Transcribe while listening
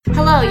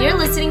Hello, you're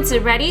listening to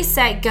Ready,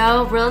 Set,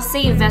 Go Real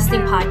Estate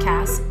Investing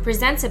Podcast,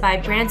 presented by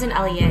Brandon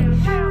Elliott.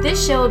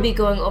 This show will be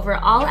going over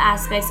all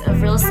aspects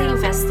of real estate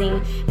investing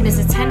and is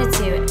intended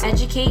to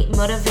educate,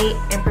 motivate,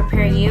 and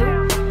prepare you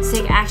to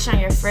take action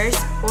on your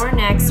first or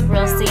next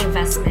real estate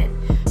investment.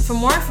 For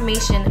more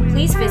information,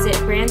 please visit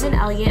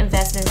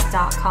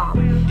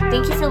BrandonElliottInvestments.com.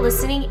 Thank you for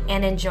listening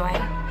and enjoy.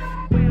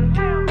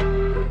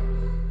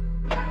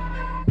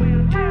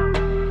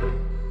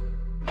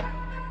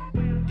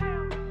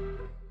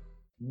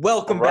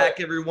 Welcome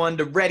back, everyone,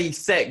 to Ready,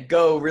 Set,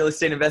 Go Real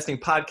Estate Investing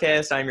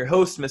Podcast. I'm your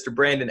host, Mr.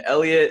 Brandon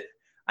Elliott.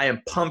 I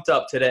am pumped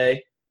up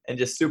today and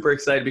just super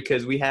excited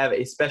because we have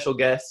a special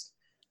guest,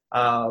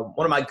 one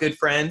of my good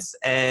friends,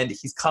 and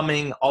he's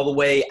coming all the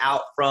way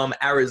out from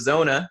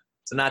Arizona,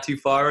 so not too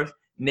far,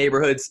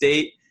 Neighbourhood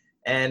state.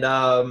 And,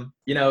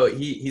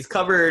 he's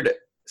covered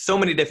so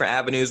many different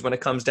avenues when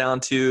it comes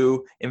down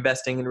to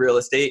investing in real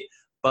estate.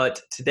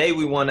 But today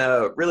we want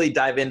to really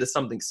dive into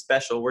something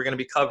special. We're going to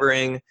be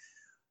covering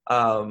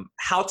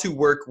how to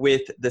work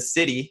with the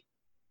city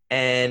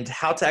and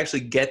how to actually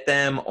get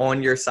them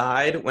on your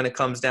side when it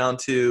comes down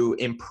to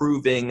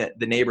improving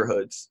the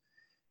neighborhoods.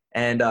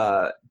 And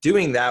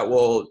doing that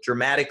will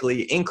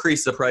dramatically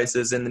increase the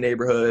prices in the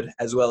neighborhood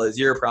as well as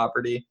your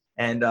property,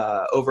 and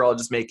overall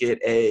just make it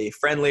a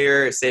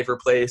friendlier, safer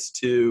place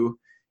to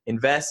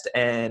invest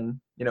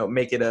and,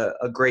 make it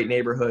a great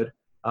neighborhood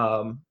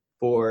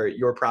for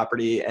your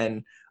property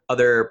and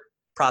other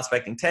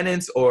prospecting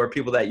tenants or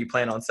people that you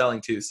plan on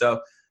selling to.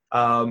 So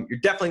you're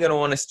definitely going to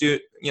want to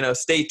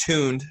stay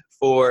tuned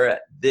for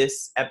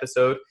this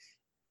episode.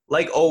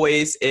 Like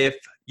always, if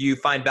you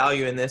find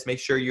value in this, make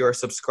sure you're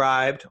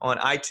subscribed on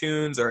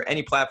iTunes or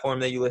any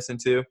platform that you listen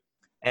to,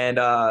 and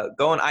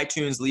go on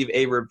iTunes, leave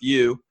a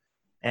review,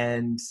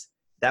 and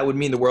that would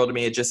mean the world to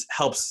me. It just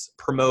helps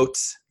promote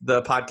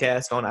the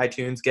podcast on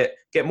iTunes, get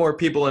more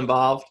people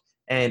involved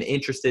and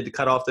interested to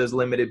cut off those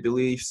limited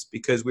beliefs,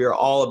 because we are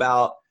all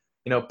about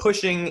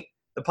pushing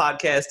the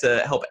podcast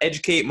to help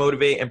educate,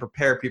 motivate, and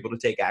prepare people to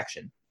take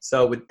action.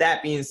 So with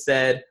that being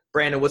said,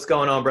 Brandon, what's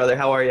going on, brother?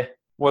 How are you?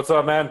 What's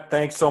up, man?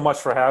 Thanks so much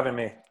for having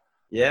me.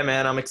 Yeah,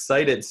 man, I'm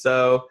excited.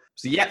 So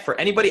yeah, for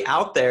anybody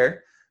out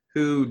there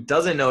who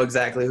doesn't know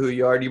exactly who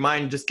you are, do you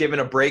mind just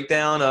giving a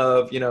breakdown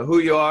of, who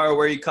you are,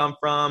 where you come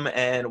from,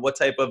 and what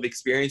type of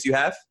experience you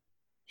have?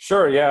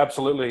 Sure. Yeah,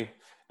 absolutely.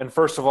 And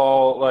first of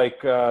all,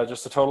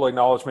 just a total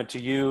acknowledgement to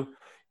you.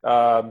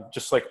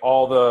 Just like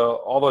all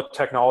the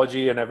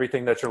technology and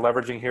everything that you're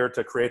leveraging here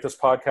to create this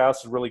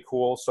podcast is really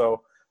cool.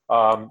 So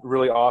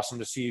really awesome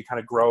to see you kind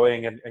of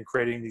growing and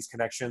creating these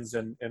connections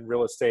in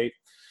real estate.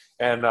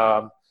 And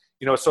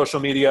social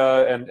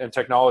media and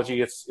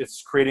technology,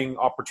 it's creating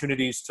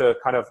opportunities to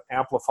kind of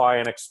amplify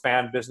and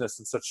expand business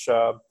in such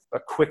a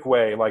quick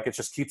way. Like, it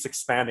just keeps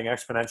expanding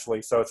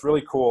exponentially. So it's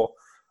really cool.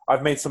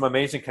 I've made some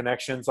amazing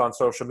connections on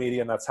social media,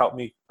 and that's helped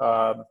me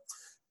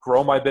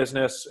grow my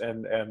business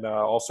and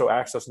also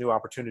access new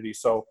opportunities.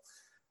 So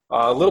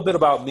a little bit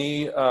about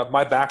me,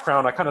 my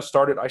background. I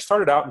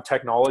started out in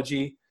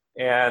technology,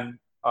 and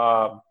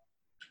I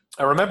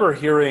remember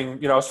hearing,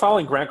 I was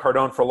following Grant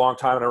Cardone for a long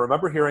time, and I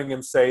remember hearing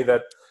him say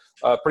that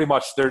pretty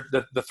much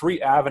the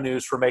three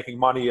avenues for making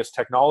money is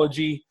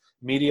technology,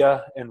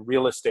 media, and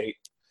real estate.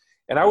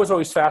 And I was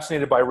always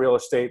fascinated by real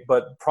estate,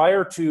 but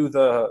prior to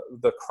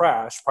the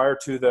crash, prior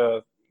to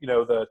the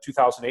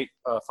 2008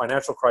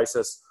 financial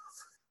crisis,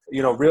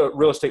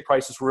 real estate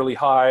prices were really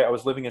high. I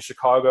was living in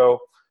Chicago.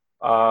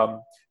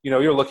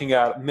 You're looking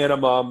at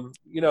minimum,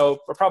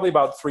 probably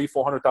about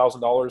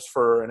 $300,000-$400,000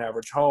 for an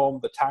average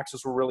home. The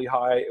taxes were really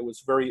high. It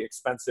was very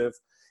expensive,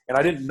 and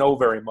I didn't know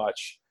very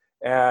much.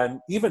 And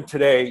even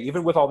today,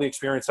 even with all the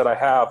experience that I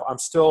have, I'm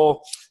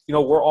still,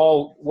 we're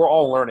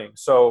all learning.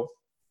 So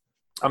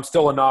I'm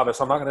still a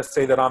novice. I'm not going to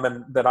say that I'm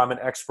an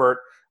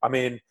expert. I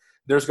mean,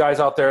 there's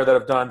guys out there that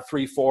have done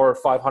 300, 400,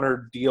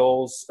 500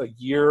 deals a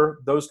year.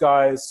 Those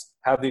guys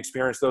have the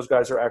experience. Those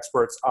guys are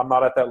experts. I'm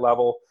not at that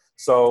level.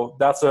 So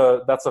that's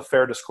a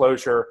fair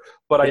disclosure.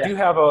 But yeah. I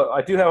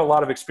do have a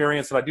lot of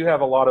experience, and I do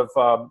have a lot of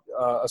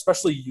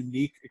especially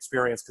unique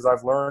experience, because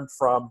I've learned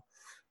from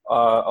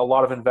a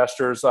lot of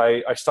investors.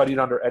 I studied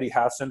under Eddie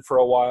Hassan for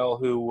a while,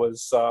 who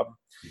was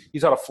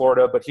he's out of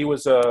Florida, but he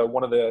was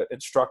one of the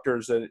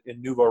instructors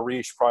in Nouveau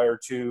Riche prior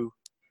to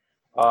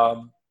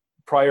Renatus.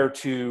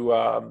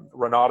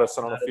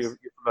 I don't know if you're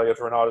familiar with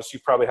Renatus. You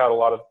probably had a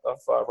lot of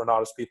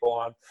Renatus people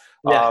on.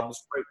 Yeah.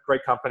 It's a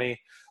great company.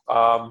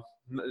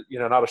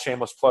 Not a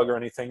shameless plug or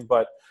anything,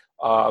 but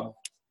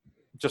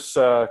just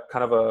kind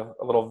of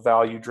a little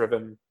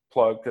value-driven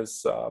plug,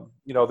 because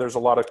there's a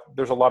lot of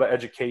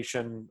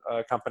education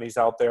companies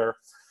out there.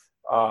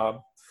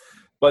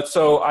 But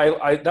so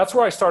I that's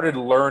where I started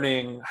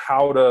learning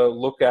how to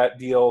look at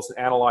deals,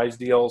 analyze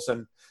deals,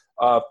 and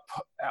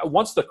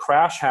once the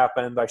crash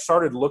happened, I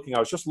started looking. I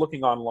was just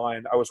looking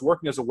online. I was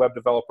working as a web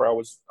developer. I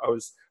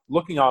was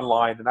looking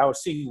online, and I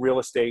was seeing real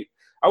estate.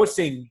 I was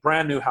seeing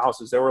brand new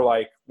houses. They were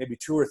like maybe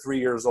 2 or 3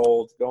 years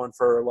old, going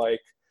for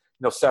like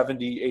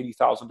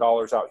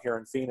 $70,000-$80,000 out here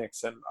in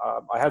Phoenix. And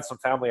I had some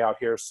family out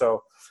here,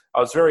 so I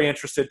was very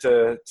interested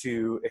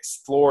to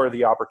explore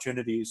the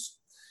opportunities.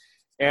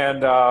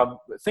 And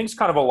things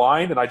kind of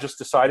aligned, and I just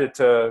decided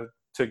to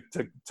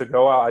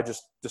go out. I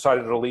just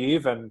decided to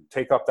leave and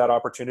take up that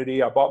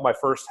opportunity. I bought my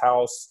first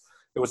house.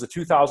 It was a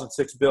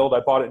 2006 build.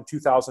 I bought it in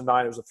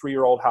 2009. It was a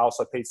 3-year-old house.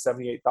 I paid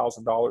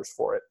 $78,000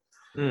 for it.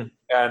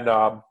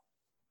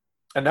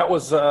 And that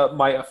was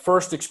my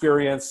first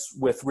experience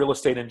with real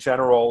estate in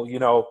general. You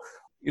know,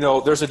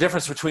 there's a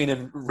difference between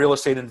in real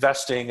estate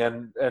investing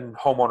and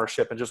home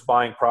ownership and just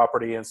buying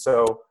property. And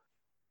so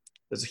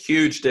there's a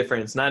huge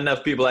difference. Not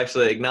enough people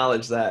actually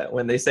acknowledge that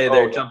when they say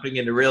they're jumping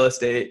into real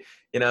estate.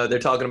 You know, they're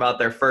talking about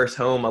their first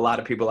home, a lot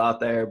of people out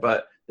there,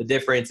 but the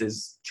difference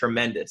is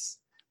tremendous.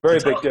 Very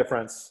big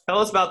difference. Tell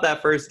us about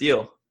that first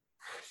deal.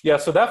 Yeah,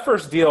 so that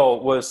first deal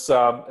was,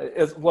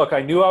 look,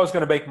 I knew I was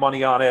going to make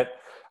money on it.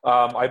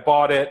 I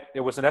bought it.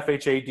 It was an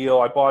FHA deal.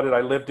 I bought it.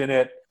 I lived in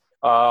it.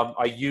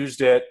 I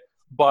used it.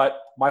 But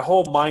my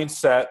whole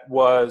mindset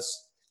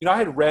was, you know, I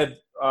had read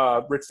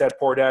Rich Dad,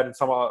 Poor Dad and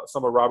some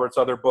of Robert's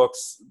other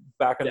books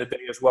back in the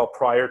day as well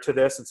prior to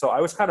this. And so I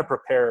was kind of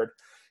prepared.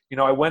 You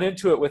know, I went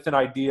into it with an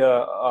idea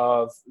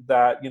of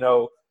that, you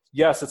know,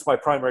 yes, it's my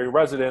primary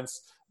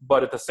residence,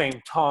 but at the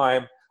same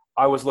time,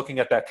 I was looking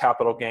at that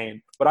capital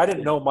gain. But I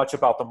didn't know much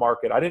about the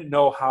market. I didn't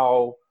know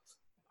how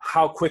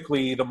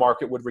quickly the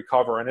market would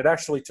recover. And it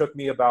actually took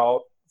me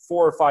about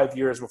 4 or 5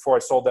 years before I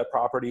sold that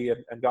property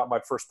and got my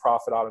first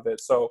profit out of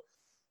it. So,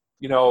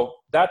 you know,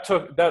 that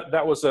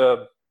was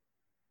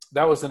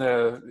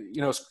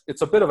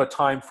it's a bit of a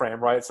time frame,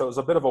 right? So it was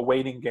a bit of a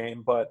waiting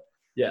game, but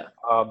yeah,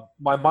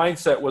 my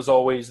mindset was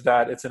always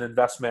that it's an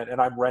investment and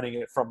I'm renting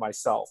it from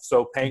myself.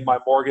 So paying my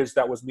mortgage,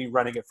 that was me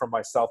renting it from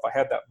myself. I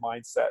had that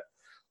mindset.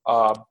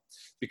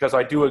 Because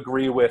I do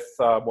agree with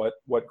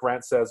what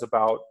Grant says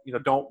about, you know,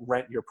 don't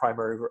rent your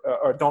primary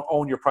or don't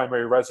own your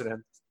primary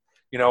residence,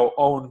 you know,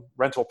 own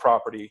rental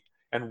property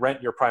and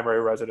rent your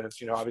primary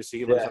residence. You know, obviously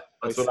he lives.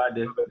 That's what I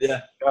did.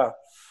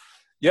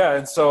 Yeah.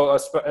 And so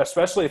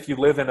especially if you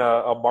live in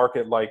a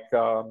market like, you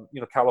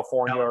know,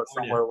 California or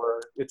somewhere where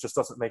it just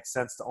doesn't make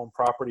sense to own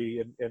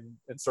property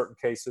in certain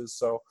cases.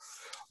 So,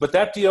 but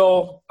that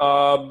deal,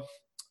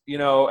 you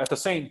know, at the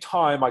same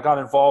time, I got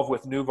involved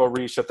with Nouveau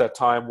Riche at that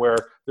time where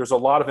there's a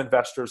lot of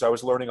investors. I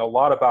was learning a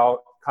lot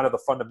about kind of the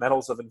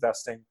fundamentals of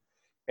investing.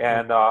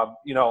 And,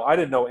 you know, I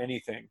didn't know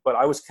anything, but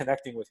I was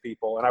connecting with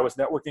people and I was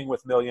networking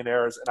with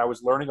millionaires and I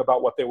was learning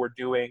about what they were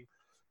doing.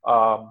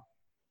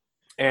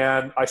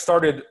 And I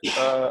started,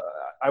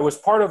 I was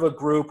part of a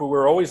group where we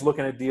were always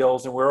looking at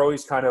deals and we were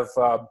always kind of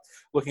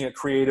looking at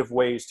creative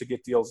ways to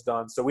get deals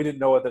done. So we didn't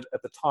know at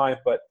the time,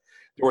 but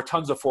there were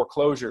tons of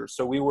foreclosures.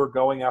 So we were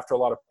going after a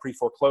lot of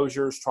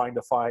pre-foreclosures, trying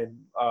to find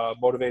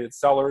motivated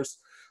sellers.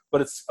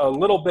 But it's a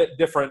little bit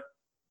different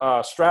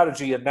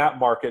strategy in that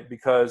market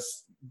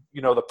because,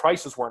 you know, the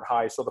prices weren't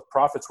high, so the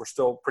profits were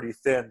still pretty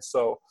thin.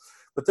 So,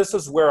 but this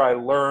is where I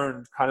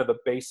learned kind of the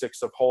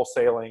basics of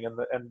wholesaling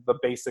and the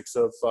basics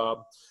of a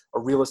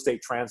real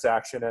estate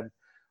transaction. And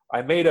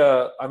I made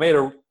a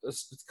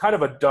kind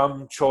of a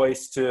dumb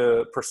choice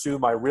to pursue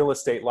my real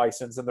estate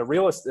license. And the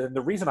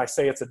reason I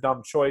say it's a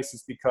dumb choice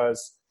is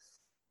because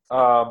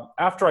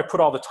after I put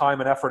all the time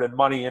and effort and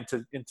money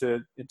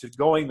into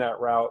going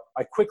that route,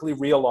 I quickly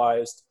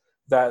realized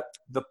that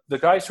the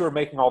guys who were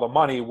making all the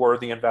money were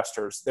the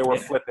investors. They were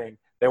flipping,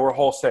 they were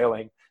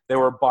wholesaling, they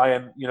were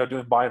buying, you know,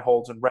 doing buy and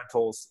holds and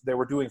rentals. They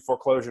were doing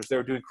foreclosures. They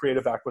were doing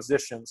creative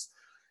acquisitions.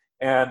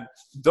 And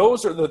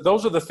those are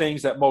the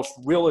things that most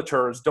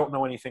realtors don't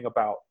know anything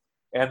about.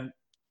 And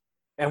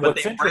but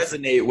they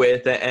resonate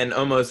with and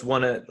almost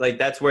want to, like,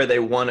 that's where they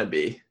want to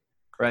be,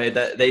 right?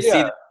 That they see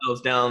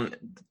themselves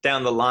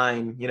down the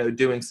line, you know,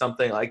 doing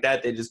something like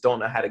that. They just don't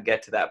know how to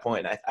get to that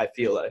point. I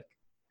feel like.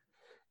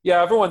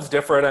 Yeah, everyone's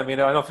different. I mean,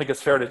 I don't think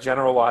it's fair to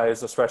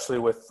generalize, especially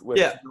with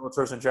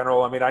realtors in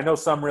general. I mean, I know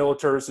some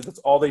realtors, it's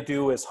all they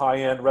do is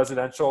high-end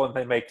residential and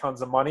they make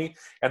tons of money,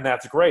 and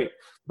that's great.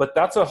 But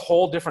that's a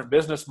whole different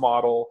business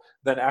model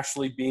than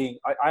actually being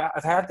 –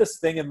 I've had this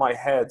thing in my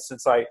head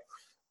since I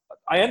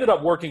ended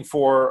up working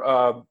for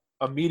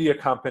a media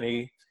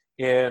company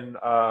in,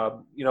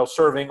 you know,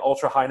 serving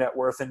ultra-high net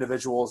worth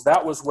individuals.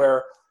 That was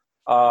where –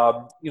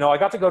 you know, I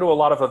got to go to a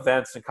lot of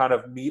events and kind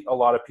of meet a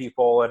lot of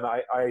people. And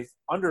I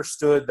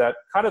understood that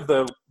kind of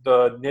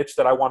the niche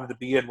that I wanted to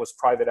be in was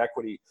private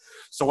equity.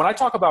 So when I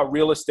talk about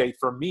real estate,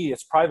 for me,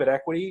 it's private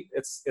equity.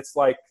 It's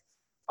like,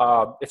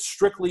 it's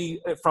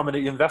strictly from an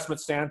investment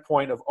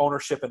standpoint of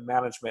ownership and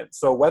management.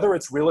 So whether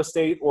it's real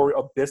estate or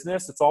a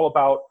business, it's all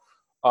about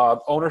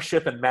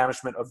ownership and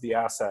management of the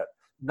asset.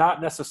 Not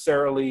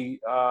necessarily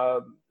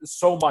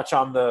so much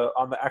on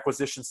the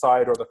acquisition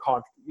side or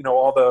you know,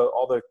 all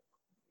the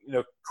you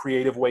know,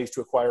 creative ways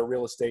to acquire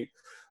real estate,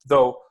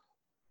 though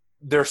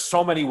there's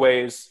so many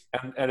ways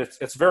and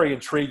it's very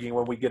intriguing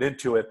when we get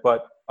into it.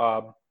 But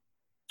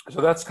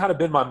so that's kind of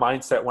been my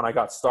mindset when I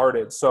got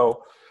started.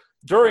 So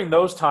during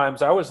those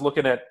times, I was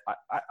looking at,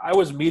 I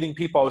was meeting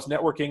people, I was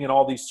networking in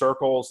all these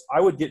circles.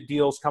 I would get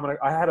deals coming.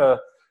 I had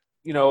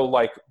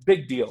like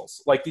big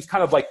deals, like these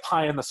kind of like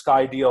pie in the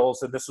sky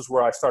deals. And this is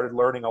where I started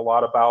learning a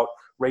lot about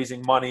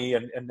raising money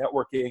and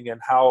networking and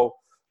how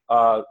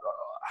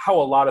a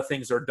lot of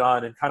things are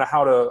done, and kind of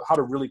how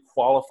to really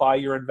qualify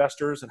your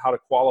investors and how to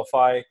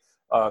qualify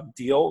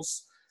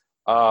deals.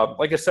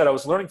 Like I said, I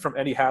was learning from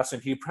Eddie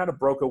Hassan. He kind of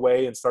broke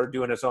away and started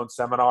doing his own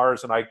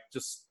seminars, and I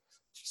just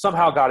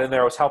somehow got in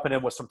there. I was helping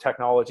him with some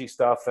technology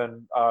stuff,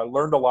 and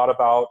learned a lot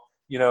about,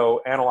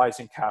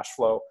 analyzing cash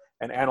flow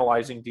and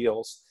analyzing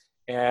deals.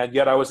 And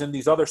yet I was in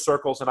these other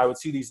circles, and I would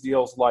see these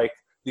deals like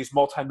these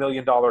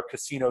multi-million-dollar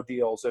casino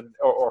deals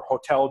or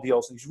hotel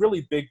deals, and these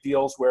really big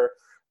deals where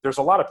there's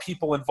a lot of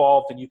people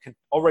involved, and you can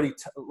already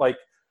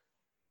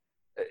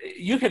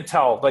you can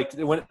tell, like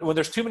when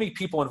there's too many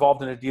people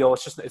involved in a deal,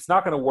 it's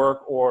not going to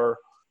work. Or,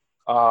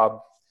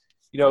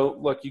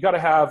 look, you got to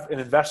have an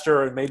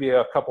investor and maybe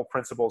a couple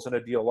principals in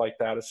a deal like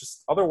that. It's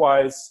just,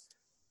 otherwise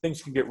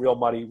things can get real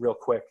muddy real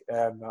quick.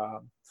 And,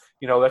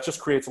 that just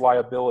creates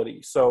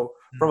liability. So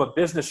from a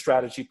business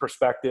strategy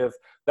perspective,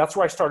 that's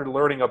where I started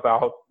learning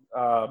about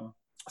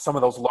some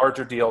of those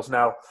larger deals.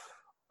 Now,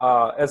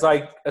 as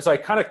I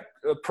kind of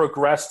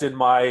progressed in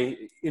my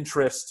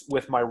interest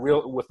with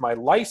my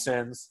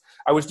license,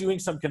 I was doing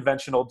some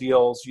conventional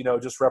deals,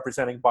 just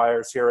representing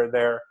buyers here and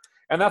there.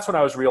 And that's when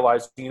I was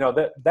realizing,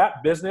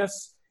 that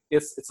business,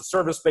 it's a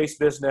service-based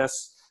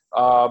business.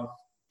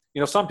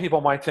 Some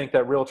people might think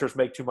that realtors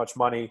make too much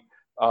money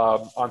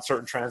on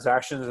certain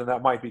transactions, and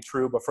that might be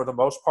true. But for the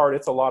most part,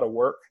 it's a lot of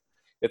work.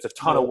 It's a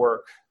ton of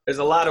work. There's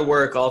a lot of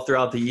work all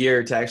throughout the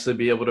year to actually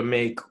be able to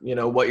make,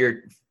 what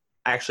you're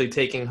actually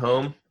taking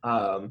home,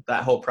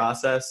 that whole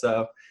process.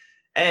 So,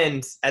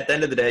 and at the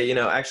end of the day,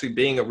 actually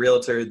being a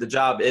realtor, the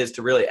job is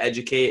to really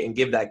educate and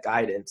give that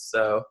guidance.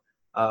 So,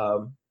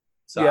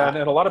 yeah. And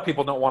a lot of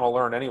people don't want to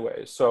learn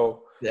anyways.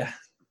 So yeah,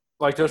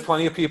 like there's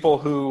plenty of people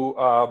who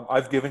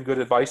I've given good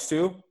advice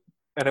to,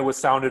 and it was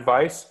sound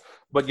advice,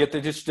 but yet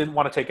they just didn't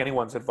want to take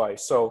anyone's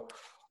advice. So,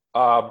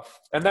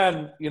 and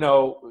then,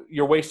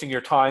 you're wasting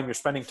your time, you're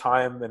spending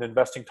time and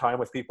investing time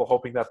with people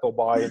hoping that they'll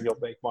buy and you'll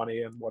make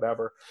money and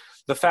whatever.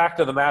 The fact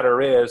of the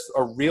matter is,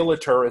 a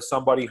realtor is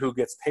somebody who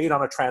gets paid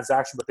on a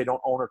transaction, but they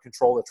don't own or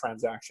control the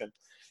transaction.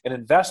 An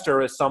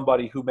investor is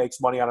somebody who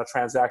makes money on a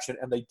transaction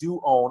and they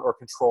do own or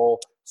control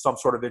some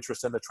sort of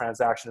interest in the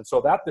transaction. And so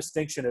that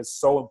distinction is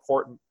so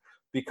important,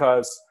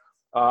 because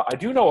I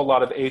do know a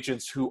lot of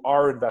agents who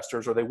are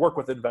investors, or they work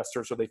with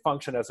investors, or they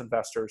function as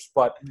investors,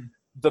 but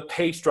the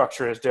pay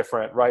structure is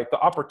different, right? The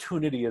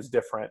opportunity is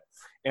different,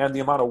 and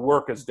the amount of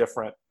work is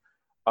different.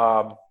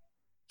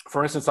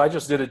 For instance, I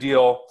just did a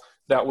deal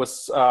that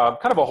was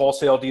kind of a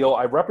wholesale deal.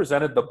 I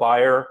represented the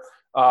buyer,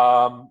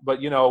 but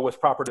with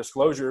proper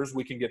disclosures,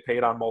 we can get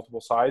paid on multiple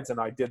sides, and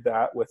I did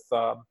that with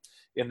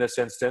in this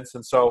instance.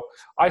 And so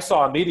I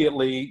saw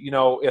immediately,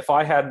 if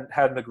I hadn't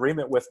had an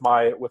agreement with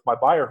my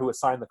buyer who had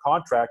signed the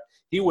contract,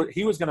 he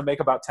was going to make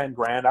about 10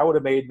 grand. I would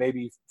have made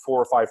maybe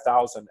 4,000 or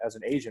 5,000 as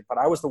an agent, but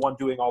I was the one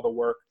doing all the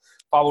work,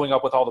 following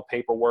up with all the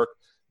paperwork,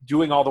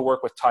 doing all the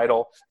work with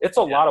title. It's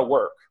a lot of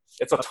work.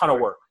 It's a ton of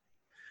work.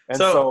 And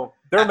so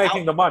they're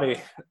making the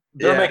money.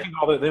 They're making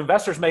the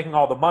investors making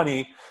all the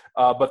money,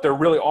 but they're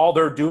really, all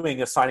they're doing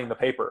is signing the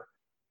paper,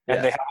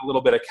 and they have a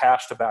little bit of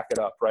cash to back it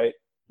up. Right.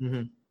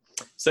 Mm-hmm.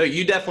 So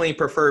you definitely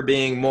prefer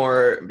being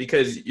more,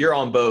 because you're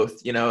on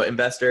both,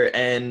 investor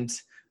and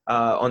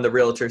on the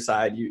realtor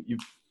side. You've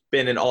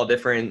been in all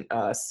different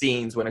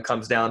scenes when it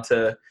comes down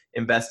to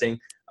investing,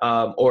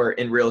 or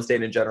in real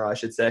estate in general, I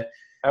should say.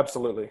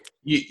 Absolutely.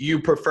 You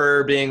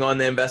prefer being on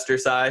the investor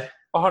side?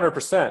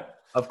 100%.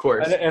 Of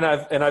course. And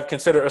I've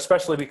considered,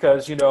 especially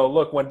because,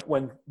 look,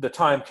 when the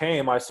time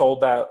came, I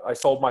sold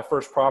my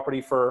first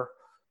property for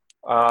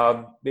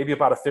maybe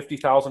about a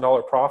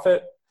 $50,000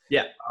 profit.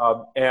 Yeah.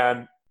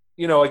 And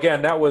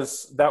again, that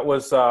was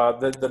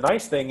the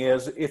nice thing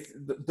is, if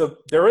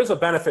there is a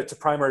benefit to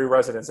primary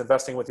residence,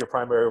 investing with your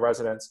primary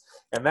residence,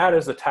 and that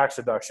is a tax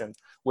deduction,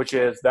 which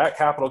is that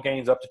capital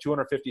gains up to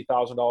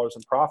 $250,000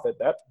 in profit.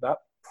 That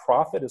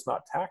profit is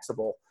not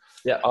taxable.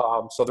 Yeah.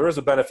 So there is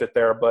a benefit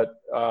there, but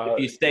if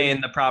you stay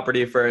in the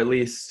property for at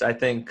least, I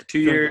think, 2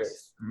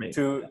 years, maybe.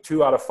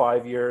 two out of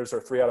 5 years, or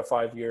 3 out of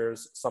 5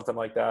 years, something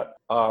like that.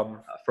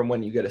 From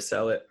when you get to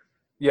sell it.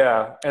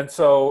 Yeah. And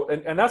so,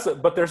 and that's,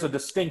 but there's a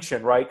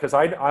distinction, right? Because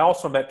I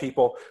also met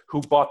people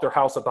who bought their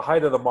house at the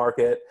height of the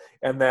market,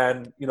 and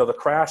then, the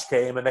crash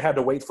came and they had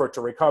to wait for it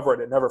to recover,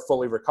 and it never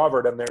fully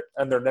recovered,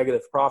 and their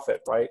negative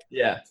profit, right?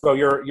 Yeah. So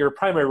your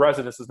primary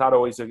residence is not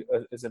always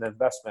is an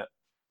investment.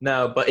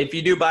 No, but if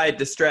you do buy it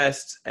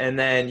distressed, and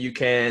then you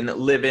can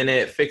live in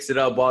it, fix it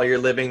up while you're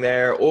living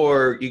there,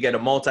 or you get a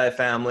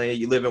multifamily,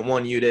 you live in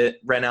one unit,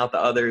 rent out the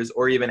others,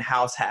 or even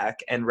house hack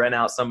and rent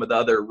out some of the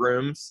other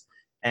rooms.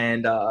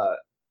 And,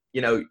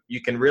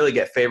 you can really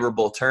get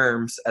favorable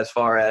terms as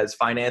far as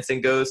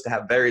financing goes, to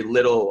have very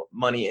little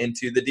money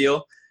into the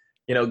deal,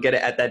 get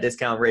it at that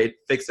discount rate,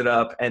 fix it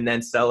up, and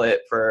then sell it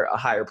for a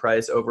higher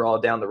price overall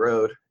down the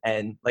road.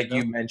 And like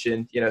you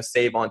mentioned,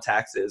 save on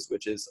taxes,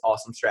 which is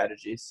awesome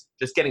strategies.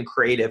 Just getting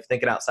creative,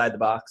 thinking outside the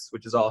box,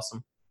 which is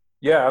awesome.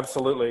 Yeah,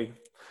 absolutely.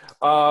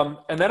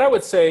 And then I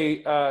would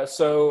say,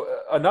 so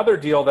another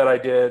deal that I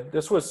did,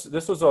 this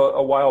was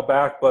a while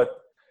back,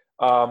 but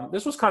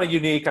this was kind of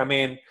unique. I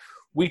mean,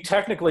 we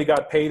technically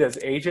got paid as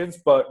agents,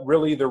 but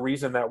really the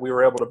reason that we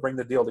were able to bring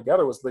the deal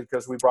together was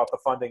because we brought the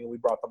funding and we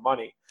brought the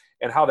money.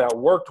 And how that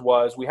worked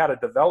was we had a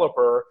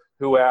developer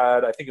who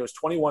had, I think it was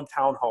 21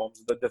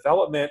 townhomes. The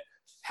development,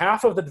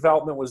 half of the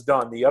development was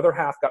done. The other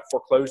half got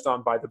foreclosed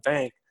on by the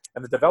bank,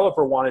 and the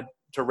developer wanted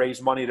to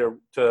raise money to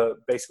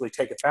basically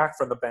take it back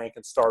from the bank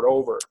and start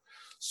over.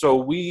 So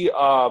we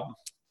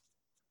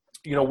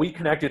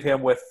connected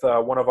him with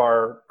one of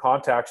our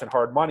contacts in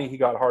hard money. He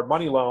got a hard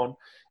money loan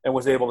and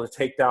was able to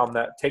take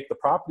the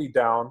property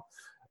down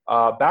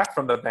back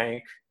from the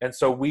bank. And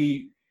so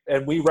we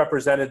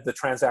represented the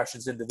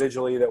transactions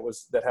individually.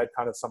 That had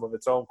kind of some of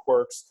its own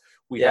quirks.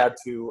 We had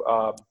to,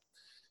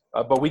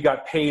 but we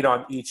got paid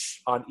on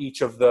each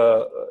of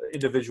the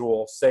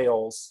individual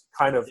sales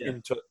kind of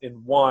in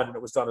one, and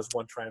it was done as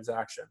one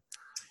transaction.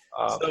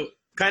 So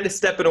kind of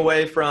stepping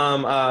away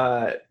from,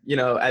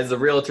 as the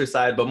realtor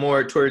side, but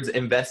more towards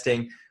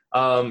investing,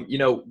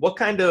 what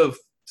kind of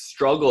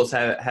struggles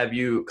have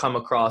you come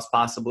across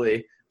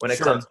possibly when it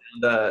comes to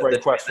the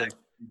question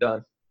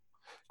done?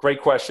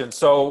 Great question.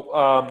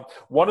 So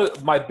one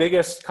of my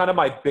biggest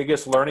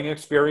learning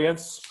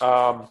experience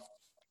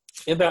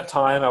in that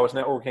time, I was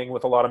networking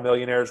with a lot of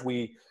millionaires.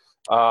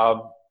 I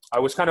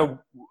was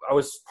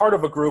part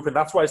of a group, and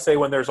that's why I say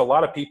when there's a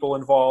lot of people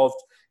involved,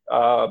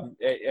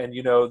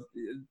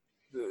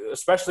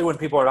 especially when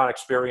people are not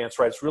experienced,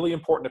 right? It's really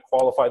important to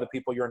qualify the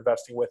people you're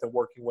investing with and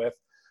working with.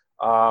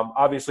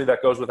 Obviously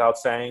that goes without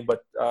saying,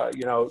 but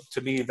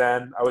to me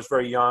then I was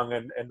very young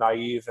and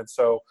naive. And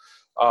so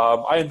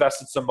I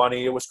invested some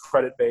money. It was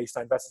credit-based.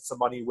 I invested some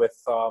money with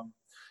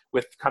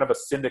kind of a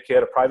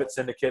private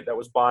syndicate that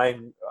was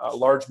buying a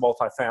large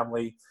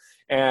multifamily.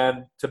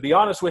 And to be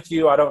honest with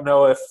you, I don't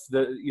know if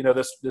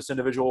this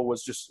individual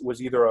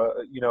was either a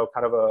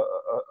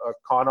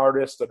con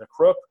artist and a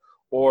crook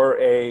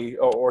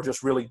or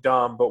just really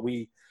dumb. But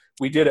we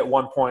did at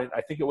one point,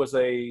 I think it was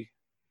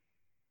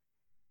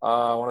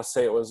I want to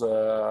say it was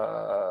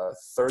a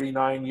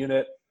 39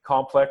 unit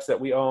complex that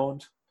we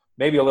owned,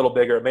 maybe a little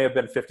bigger. It may have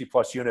been 50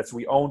 plus units.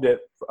 We owned it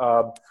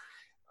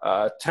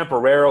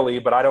temporarily,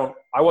 but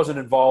I wasn't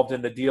involved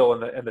in the deal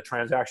and the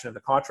transaction and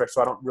the contract,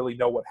 so I don't really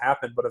know what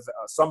happened. But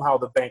somehow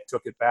the bank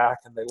took it back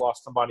and they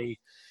lost the money,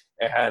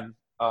 and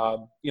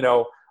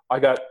I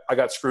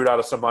got screwed out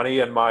of some money.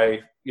 And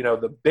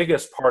the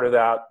biggest part of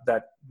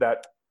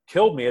that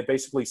killed me. It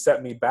basically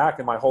set me back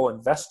in my whole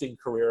investing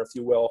career, if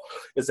you will,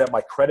 is that my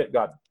credit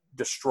got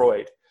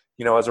destroyed,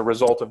 as a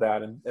result of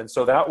that. And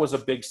so that was a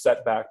big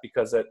setback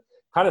because it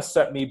kind of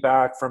set me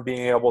back from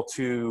being able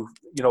to,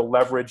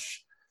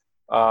 leverage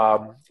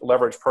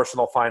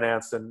personal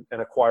finance and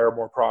acquire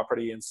more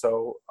property. And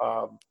so,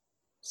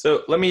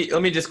 so let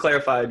me just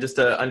clarify, just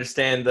to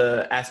understand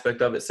the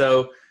aspect of it.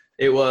 So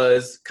it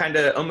was kind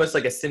of almost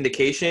like a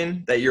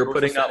syndication that you're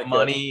putting up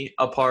money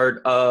a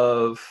part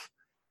of,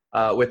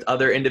 with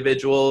other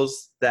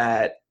individuals.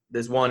 That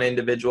this one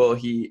individual,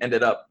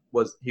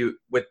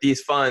 with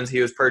these funds, he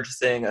was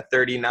purchasing a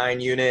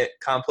 39 unit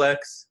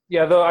complex.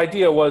 Yeah. The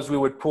idea was we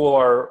would pool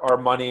our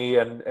money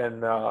and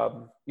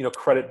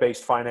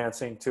credit-based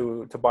financing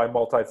to buy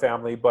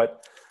multifamily.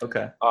 But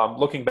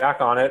looking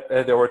back on it,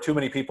 there were too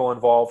many people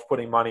involved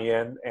putting money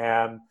in,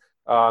 and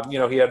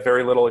he had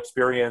very little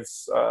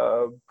experience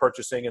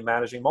purchasing and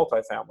managing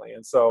multifamily.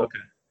 And so,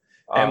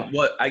 and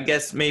what I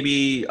guess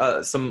maybe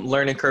some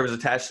learning curves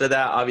attached to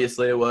that.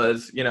 Obviously, it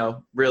was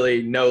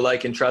really know,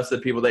 like, and trust the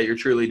people that you're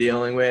truly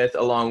dealing with,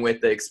 along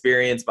with the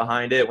experience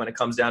behind it when it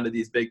comes down to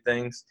these big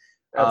things.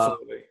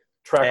 Absolutely,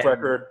 track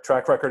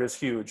record is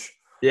huge.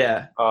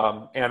 Yeah,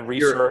 and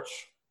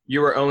research. You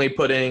were only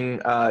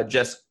putting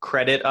just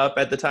credit up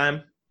at the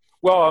time?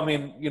 Well, I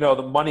mean,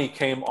 the money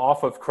came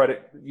off of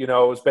credit. It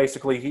was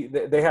basically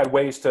they had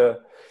ways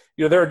to,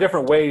 there are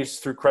different ways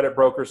through credit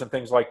brokers and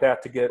things like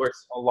that to get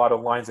a lot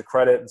of lines of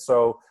credit. And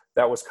so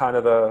that was kind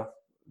of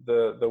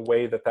the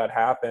way that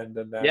happened.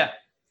 And then,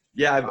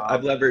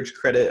 I've leveraged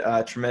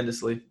credit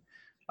tremendously.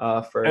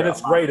 And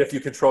it's great if you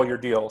control your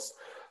deals.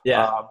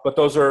 Yeah. But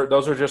those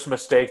are just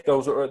mistakes.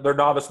 They're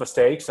novice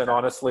mistakes. And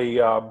honestly,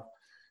 obviously,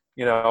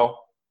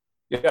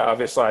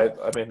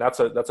 I mean, that's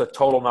a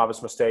total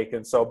novice mistake.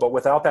 And so, but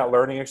without that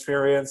learning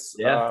experience,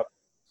 I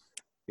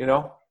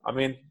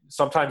mean,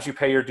 sometimes you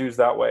pay your dues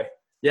that way.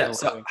 Yeah.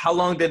 So how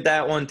long did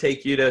that one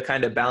take you to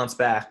kind of bounce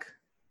back?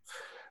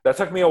 That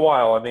took me a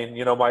while. I mean,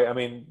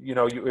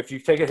 if you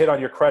take a hit on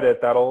your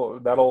credit,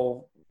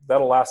 that'll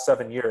last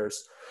 7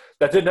 years.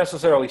 That didn't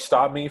necessarily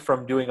stop me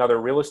from doing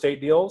other real estate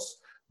deals,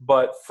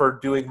 but for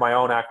doing my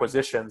own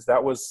acquisitions,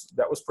 that was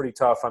pretty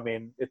tough. I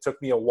mean, it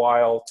took me a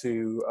while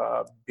to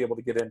be able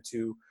to get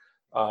into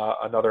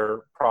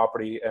another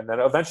property, and then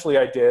eventually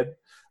I did.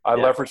 I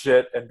leveraged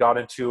it and got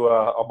into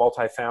a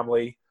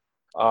multifamily.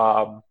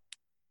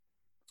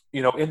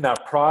 In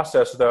that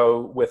process,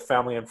 though, with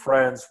family and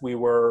friends, we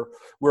were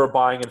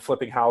buying and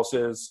flipping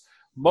houses,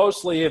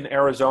 mostly in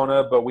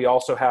Arizona, but we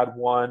also had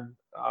one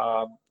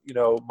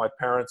my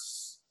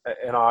parents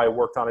and I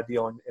worked on a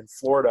deal in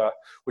Florida,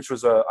 which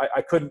was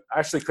I couldn't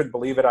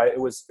believe it. It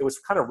was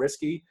kind of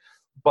risky,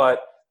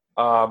 but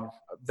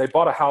they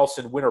bought a house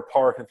in Winter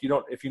Park. And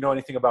if you know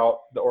anything about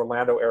the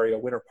Orlando area,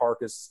 Winter Park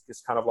is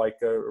kind of like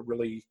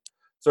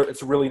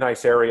it's a really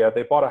nice area.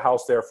 They bought a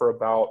house there for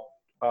about,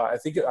 I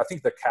think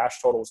the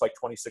cash total was like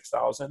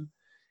 $26,000.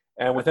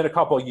 And within a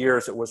couple of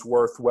years, it was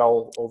worth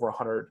well over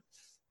 100.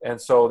 And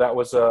so that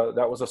was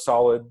a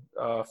solid,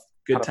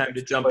 good time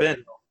to jump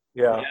in.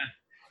 Yeah.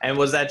 And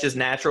was that just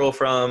natural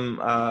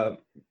from,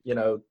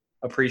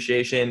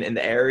 appreciation in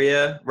the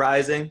area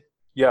rising?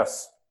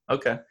 Yes.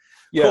 Okay.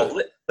 Yeah.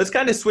 Cool. Let's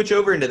kind of switch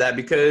over into that,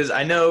 because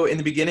I know in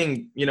the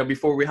beginning,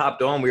 before we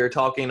hopped on, we were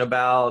talking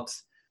about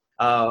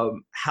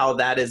how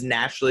that is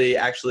naturally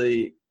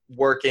actually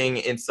working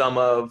in some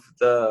of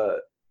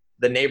the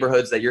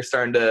neighborhoods that you're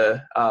starting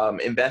to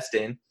invest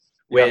in,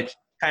 which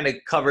kind of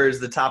covers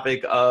the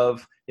topic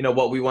of,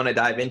 what we want to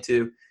dive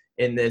into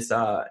in this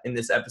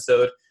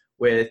episode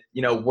with,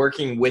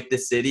 working with the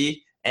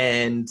city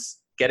and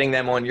getting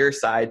them on your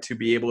side to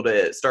be able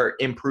to start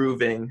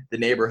improving the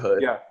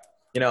neighborhood.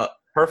 Yeah.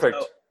 Perfect.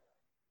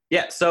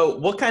 So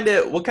what kind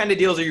of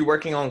deals are you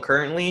working on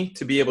currently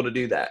to be able to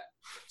do that?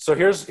 So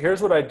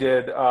here's what I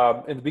did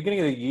in the beginning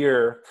of the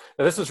year.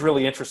 Now, this is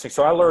really interesting.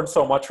 So I learned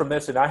so much from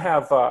this, and I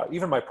have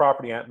even my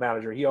property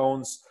manager.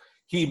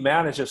 He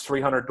manages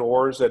 300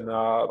 doors, and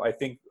I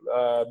think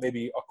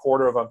maybe a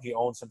quarter of them he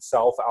owns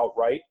himself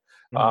outright,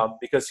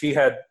 because he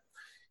had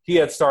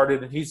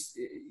started, and he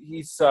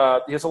has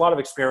a lot of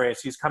experience.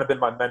 He's kind of been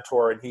my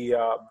mentor, and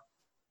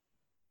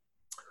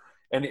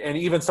and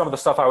even some of the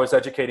stuff I was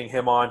educating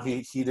him on,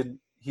 he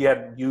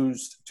hadn't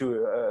used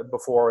to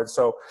before. And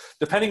so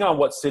depending on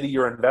what city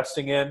you're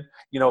investing in,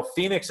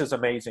 Phoenix is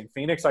amazing.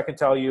 Phoenix, I can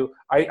tell you,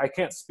 I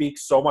can't speak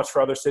so much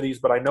for other cities,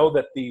 but I know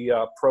that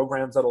the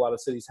programs that a lot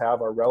of cities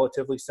have are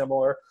relatively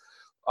similar.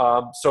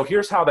 So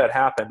here's how that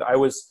happened. I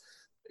was,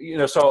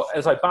 so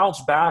as I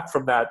bounced back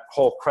from that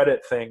whole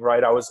credit thing,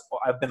 right,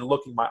 I've been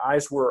looking, my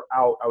eyes were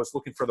out. I was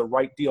looking for the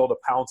right deal to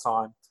pounce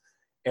on.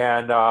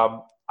 And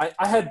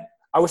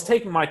I was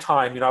taking my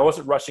time, I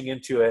wasn't rushing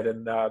into it.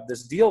 And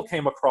this deal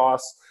came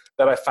across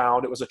that I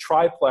found. It was a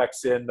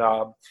triplex in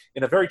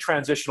a very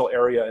transitional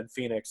area in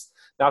Phoenix.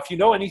 Now, if you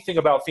know anything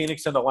about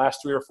Phoenix in the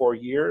last 3 or 4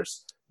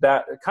 years,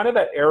 that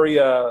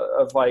area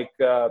of like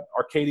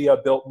Arcadia,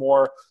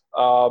 Biltmore,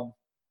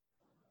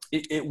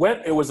 it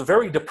was a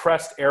very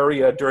depressed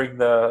area during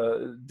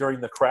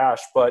the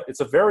crash, but it's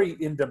a very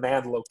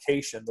in-demand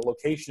location. The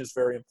location is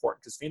very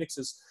important because Phoenix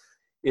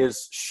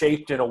is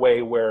shaped in a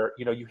way where,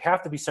 you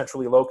have to be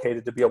centrally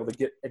located to be able to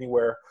get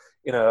anywhere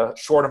in a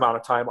short amount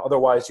of time.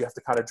 Otherwise, you have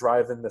to kind of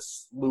drive in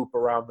this loop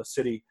around the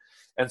city.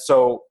 And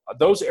so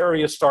those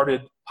areas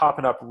started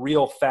popping up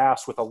real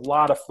fast with a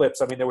lot of flips.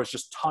 I mean, there was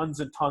just tons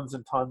and tons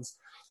and tons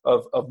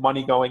of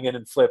money going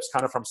in flips,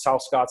 kind of from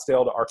South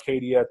Scottsdale to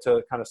Arcadia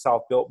to kind of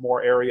South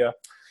Biltmore area.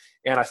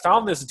 And I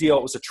found this deal.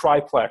 It was a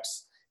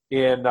triplex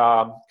in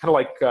kind of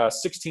like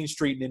 16th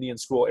Street and Indian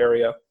School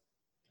area.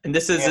 And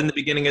this is in the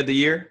beginning of the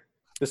year?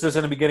 This is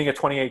in the beginning of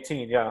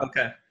 2018, yeah.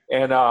 Okay.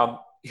 And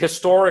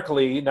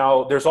historically,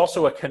 now there's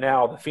also a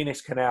canal, the Phoenix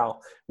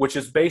Canal, which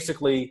is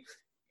basically,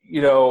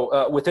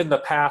 within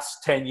the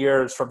past 10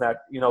 years from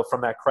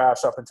that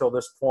crash up until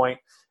this point,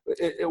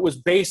 it was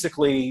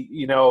basically,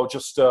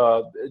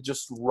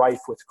 just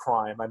rife with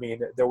crime. I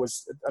mean, there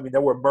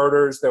were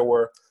murders, there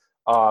were,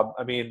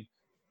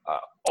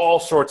 all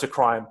sorts of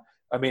crime.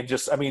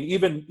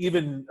 Even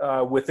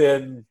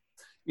within,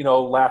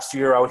 last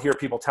year, I would hear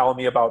people telling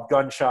me about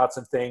gunshots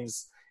and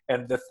things.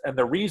 And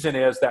the reason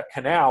is that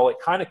canal, it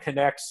kind of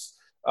connects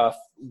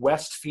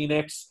West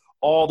Phoenix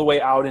all the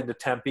way out into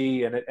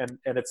Tempe, and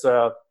it's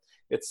a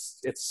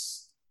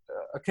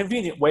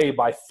convenient way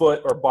by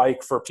foot or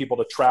bike for people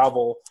to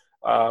travel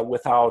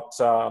without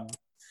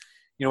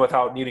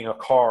needing a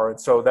car. And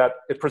so that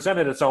it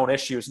presented its own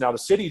issues. Now the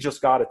city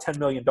just got a $10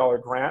 million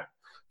grant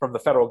from the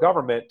federal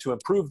government to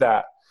improve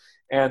that.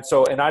 And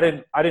so, and I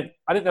didn't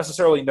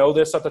necessarily know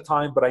this at the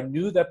time, but I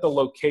knew that the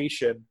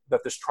location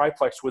that this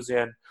triplex was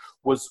in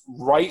was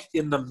right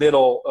in the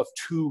middle of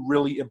two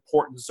really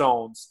important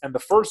zones. And the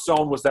first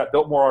zone was that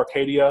Biltmore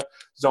Arcadia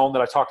zone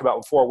that I talked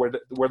about before,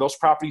 where those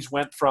properties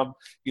went from,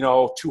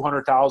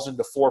 200,000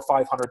 to 400,000 or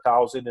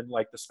 500,000 in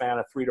like the span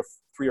of 3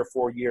 or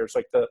 4 years.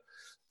 Like the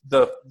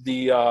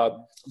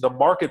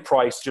market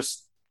price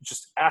just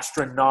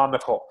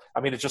astronomical.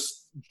 I mean, it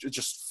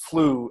just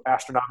flew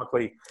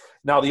astronomically.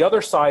 Now, the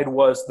other side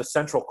was the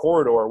Central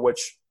Corridor,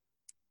 which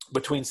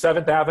between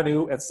 7th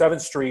Avenue and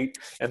 7th Street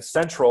and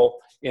Central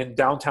in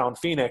downtown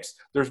Phoenix,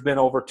 there's been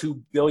over $2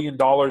 billion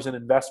in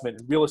investment,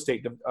 in real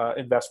estate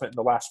investment in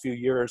the last few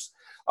years.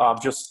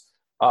 There's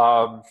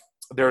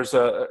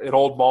an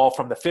old mall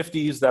from the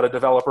 50s that a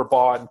developer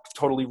bought and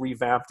totally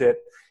revamped it.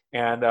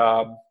 And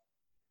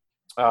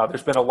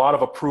there's been a lot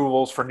of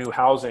approvals for new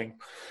housing.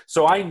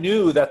 So I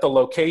knew that the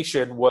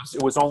location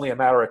was only a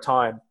matter of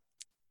time.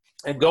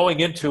 And going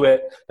into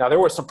it, now there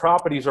were some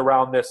properties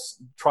around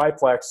this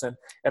triplex, and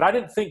I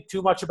didn't think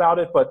too much about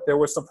it, but there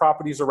were some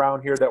properties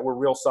around here that were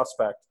real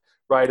suspect,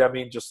 right? I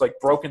mean, just like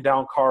broken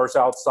down cars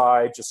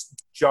outside,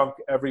 just junk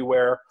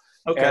everywhere.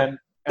 Okay. And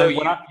So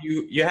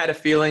you had a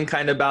feeling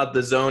kind of about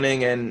the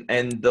zoning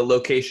and the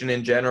location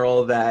in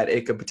general that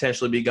it could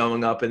potentially be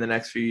going up in the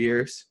next few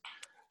years?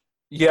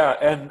 Yeah,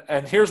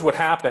 and here's what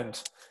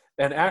happened.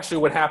 And actually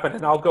what happened,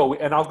 and I'll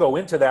go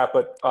into that,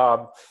 but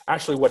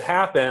actually what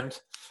happened,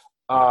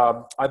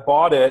 I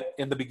bought it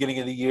in the beginning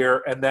of the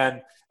year, and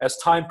then as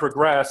time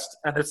progressed,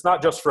 and it's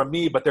not just from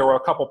me, but there were a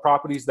couple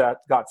properties that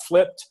got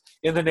flipped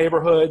in the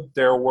neighborhood.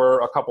 There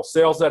were a couple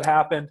sales that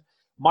happened.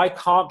 My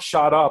comp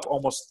shot up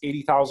almost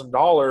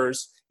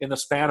 $80,000 in the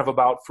span of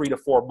about 3 to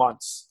 4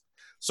 months.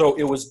 So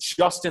it was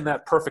just in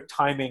that perfect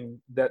timing,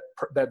 that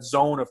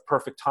zone of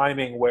perfect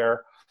timing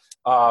where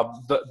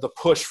the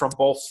push from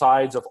both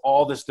sides of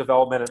all this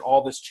development and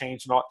all this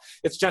change and all,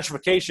 it's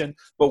gentrification,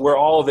 but where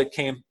all of it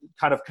came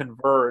kind of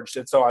converged.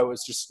 And so I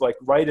was just like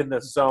right in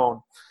this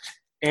zone.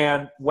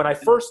 And when I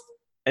first,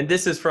 and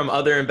this is from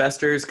other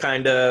investors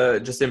kind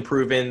of just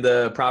improving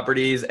the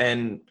properties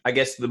and I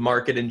guess the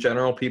market in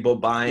general, people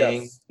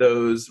buying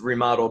those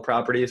remodeled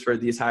properties for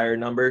these higher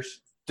numbers.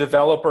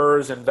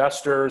 Developers,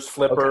 investors,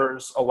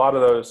 flippers, a lot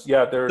of those.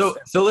 Yeah, there's.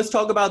 So let's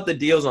talk about the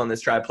deals on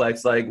this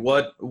triplex. Like,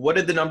 what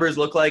did the numbers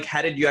look like?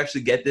 How did you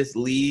actually get this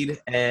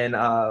lead? And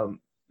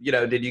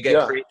did you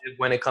get creative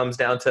when it comes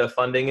down to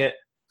funding it?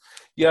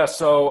 Yeah.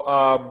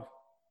 So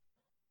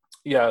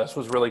this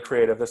was really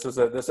creative. This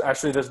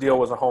deal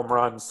was a home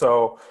run.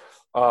 So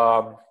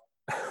so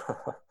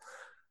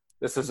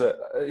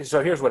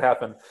here's what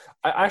happened.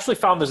 I actually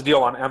found this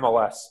deal on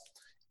MLS,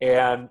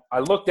 and I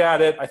looked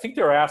at it. I think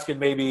they were asking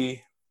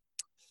maybe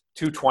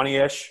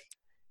 220-ish.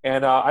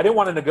 And I didn't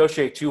want to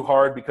negotiate too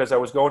hard because I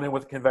was going in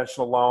with a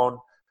conventional loan.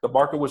 The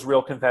market was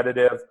real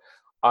competitive.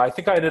 I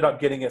think I ended up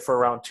getting it for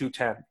around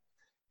 210.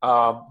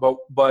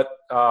 But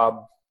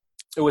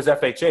it was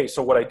FHA.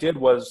 So what I did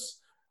was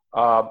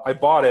I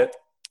bought it.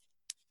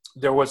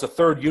 There was a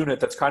third unit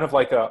that's kind of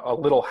like a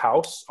little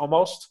house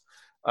almost,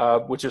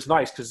 which is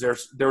nice because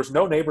there was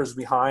no neighbors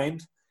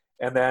behind,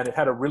 and then it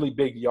had a really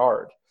big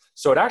yard.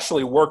 So it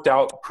actually worked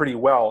out pretty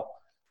well.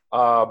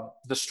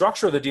 The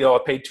structure of the deal, I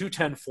paid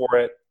 $210 for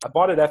it. I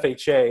bought it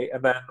FHA,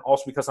 and then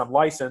also because I'm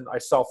licensed, I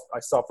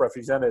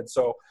self-represented.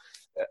 So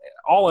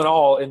all in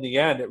all, in the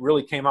end, it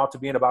really came out to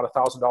being about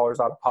 $1,000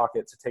 out of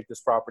pocket to take this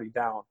property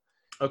down.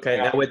 Okay.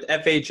 Now with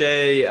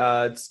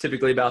FHA, it's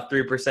typically about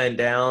 3%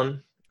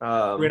 down.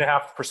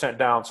 3.5%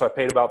 down. So I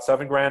paid about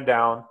 $7,000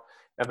 down,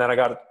 and then I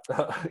got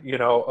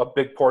a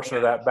big portion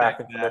of that back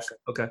in commission.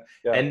 Okay.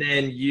 Yeah. And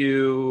then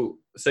you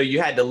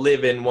had to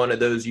live in one of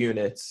those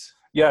units.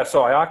 Yeah,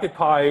 so I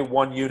occupy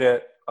one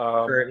unit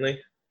currently.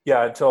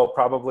 Yeah, until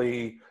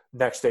probably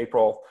next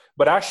April.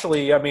 But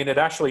actually, I mean, it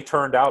actually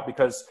turned out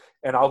because,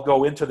 and I'll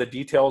go into the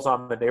details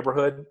on the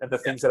neighborhood and the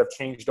things that have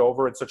changed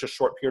over in such a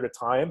short period of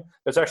time.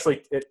 There's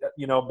actually,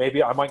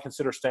 maybe I might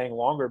consider staying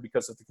longer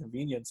because of the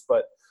convenience.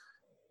 But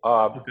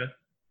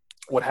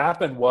what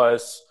happened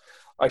was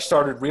I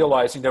started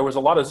realizing there was a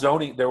lot of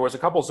zoning. There was a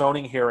couple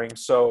zoning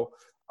hearings. So,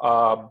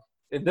 and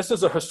this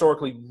is a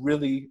historically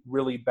really,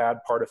 really bad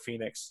part of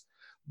Phoenix.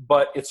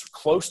 But it's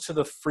close to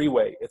the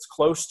freeway. It's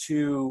close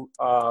to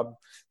a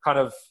lot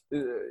of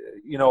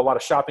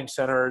shopping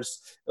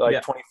centers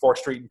like 24th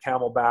Street and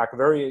Camelback.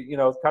 Very,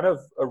 kind of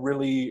a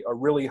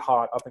really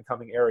hot up and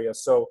coming area.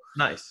 So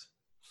nice.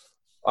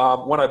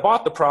 When I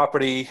bought the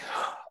property,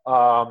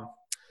 I'm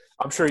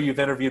sure you've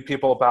interviewed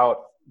people about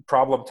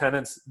problem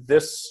tenants.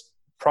 This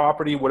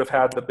property would have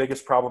had the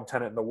biggest problem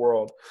tenant in the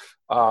world.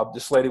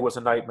 This lady was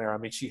a nightmare. I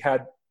mean, she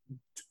had,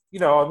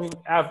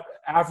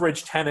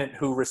 average tenant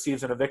who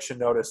receives an eviction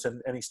notice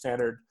in any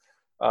standard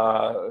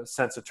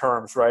sense of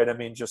terms, right? I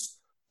mean, just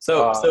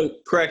so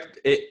correct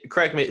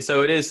me.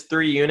 So it is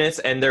 3 units,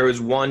 and there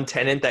was one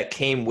tenant that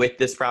came with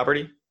this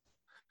property.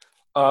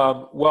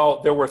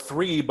 Well, there were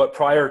 3, but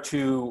prior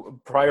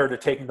to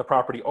taking the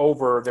property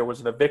over, there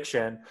was an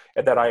eviction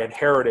that I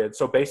inherited.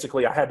 So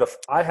basically,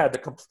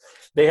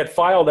 they had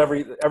filed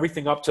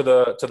everything up to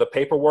the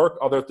paperwork,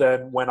 other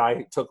than when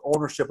I took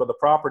ownership of the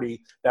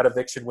property, that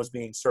eviction was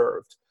being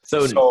served.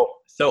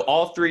 So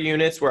all 3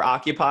 units were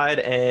occupied,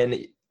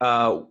 and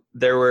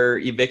there were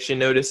eviction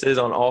notices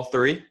on all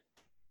 3?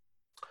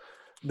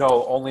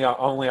 No, only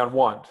on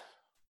one.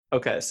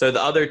 Okay, so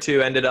the other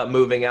 2 ended up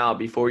moving out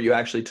before you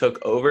actually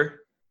took over?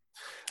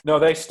 No,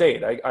 they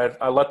stayed.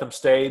 I let them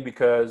stay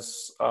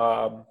because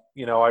I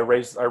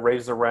raised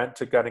the rent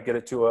to kind of get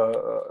it to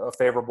a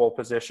favorable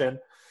position.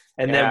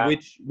 And then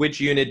which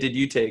unit did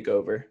you take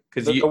over?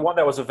 Because the one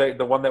that was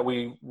the one that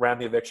we ran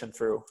the eviction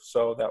through.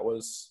 So that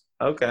was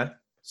okay.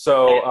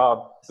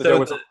 So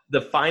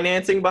the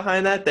financing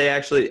behind that, they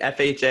actually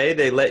FHA,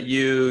 they let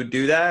you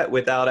do that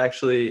without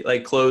actually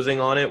like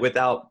closing on it,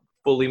 without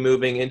fully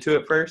moving into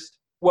it first?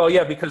 Well,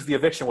 yeah, because the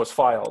eviction was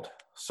filed.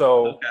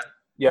 So,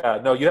 you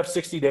have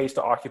 60 days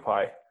to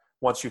occupy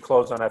once you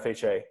close on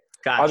FHA.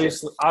 Gotcha.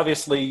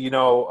 Obviously,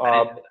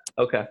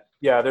 okay.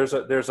 Yeah,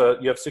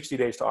 you have 60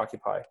 days to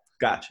occupy.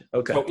 Gotcha.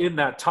 Okay. So in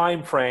that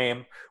time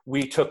frame,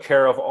 we took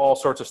care of all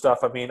sorts of stuff.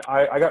 I mean,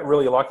 I got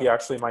really lucky.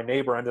 Actually, my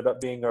neighbor ended up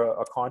being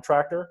a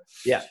contractor.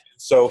 Yeah.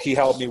 So he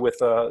helped me with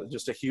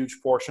just a huge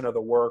portion of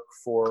the work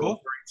for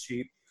Cool. very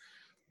cheap.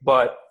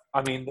 But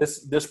I mean,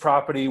 this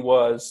property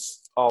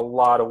was a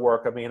lot of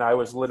work. I mean, I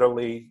was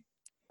literally,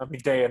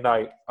 day and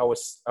night. I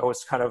was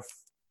kind of,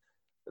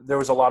 there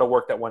was a lot of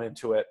work that went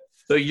into it.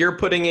 So you're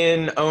putting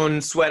in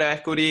own sweat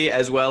equity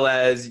as well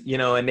as,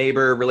 a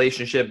neighbor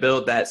relationship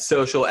built, that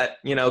social,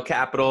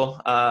 capital,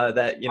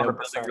 that, 100%.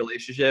 building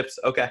relationships.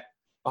 Okay.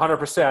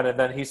 100%. And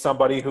then he's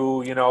somebody who,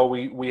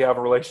 we have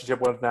a relationship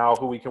with now,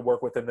 who we can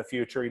work with in the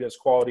future. He does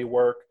quality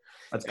work.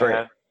 That's great.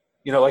 And,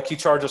 like he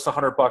charged us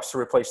 $100 to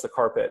replace the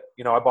carpet.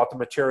 I bought the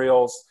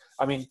materials.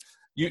 I mean,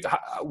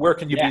 where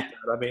can you beat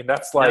that? I mean,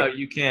 that's like, no,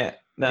 you can't.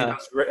 No.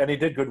 And he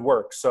did good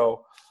work.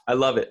 So I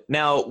love it.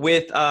 Now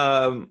with,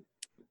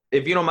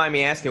 if you don't mind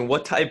me asking,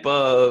 what type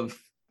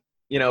of,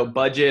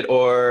 budget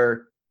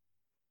or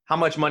how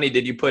much money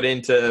did you put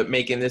into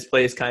making this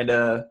place kind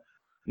of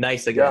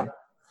nice again?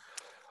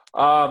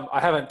 Yeah. I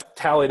haven't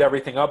tallied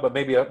everything up, but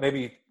maybe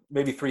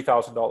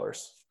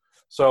 $3,000.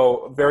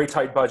 So very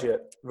tight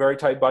budget,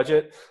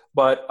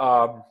 but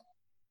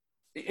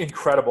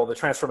incredible. The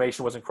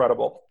transformation was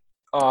incredible.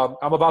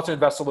 I'm about to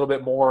invest a little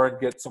bit more and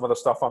get some of the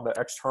stuff on the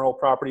external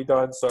property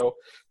done. So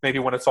maybe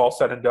when it's all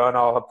said and done,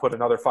 I'll have put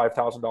another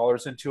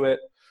 $5,000 into it.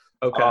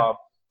 Okay.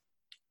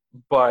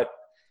 But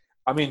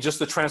I mean, just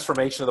the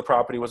transformation of the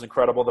property was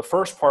incredible. The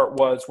first part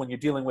was when you're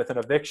dealing with an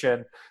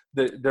eviction,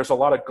 there's a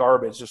lot of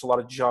garbage, there's a lot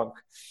of junk.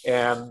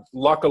 And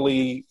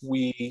luckily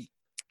we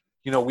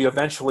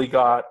eventually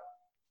got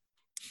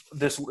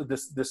this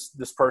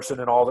person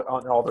and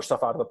all their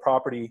stuff out of the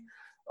property.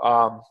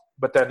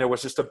 But then there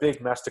was just a big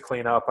mess to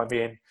clean up. I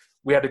mean,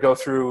 we had to go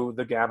through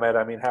the gamut.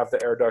 I mean, have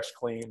the air ducts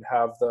cleaned,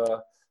 have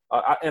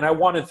and I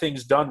wanted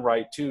things done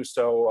right too.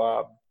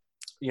 So,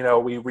 we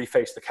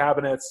refaced the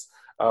cabinets.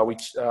 I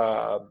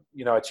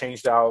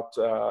changed out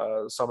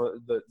some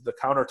of the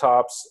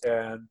countertops,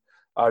 and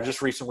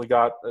just recently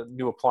got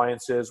new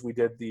appliances. We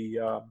did the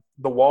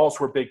walls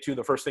were big too.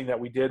 The first thing that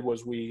we did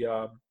was we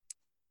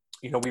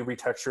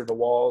retextured the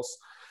walls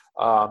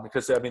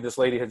because this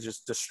lady had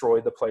just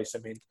destroyed the place. I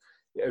mean,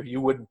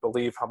 you wouldn't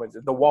believe how much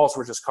the walls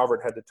were just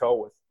covered head to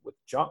toe with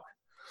junk.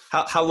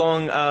 How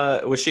long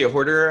was she a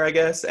hoarder, I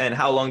guess, and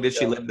how long did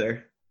she live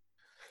there?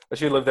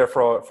 She lived there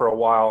for a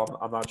while.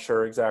 I'm not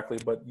sure exactly,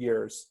 but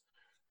years.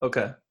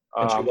 Okay.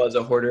 And she was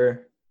a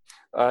hoarder?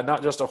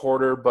 Not just a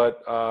hoarder,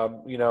 but,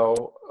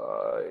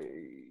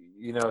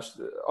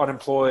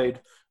 unemployed.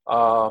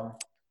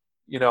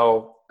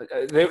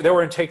 They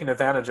were taking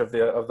advantage of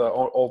the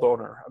old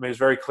owner. I mean, it was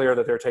very clear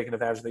that they were taking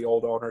advantage of the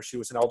old owner. She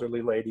was an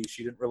elderly lady.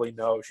 She didn't really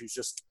know. She was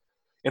just,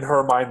 in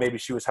her mind, maybe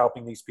she was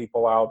helping these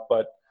people out,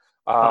 but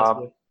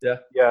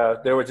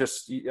they were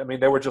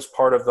just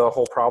part of the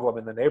whole problem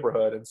in the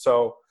neighborhood. And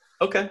so,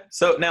 okay.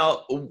 So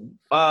now,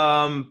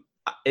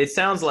 it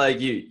sounds like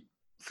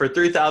for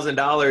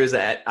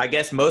 $3,000, I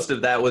guess most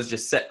of that was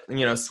just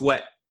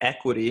sweat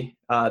equity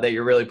that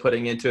you're really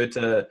putting into it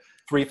to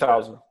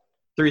 $3,000.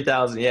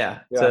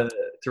 $3,000,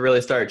 to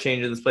really start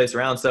changing this place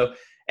around. So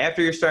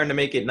after you're starting to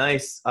make it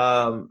nice,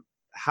 how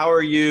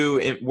are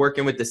you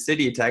working with the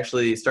city to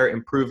actually start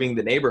improving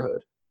the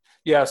neighborhood?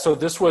 Yeah, so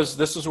this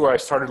is where I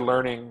started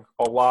learning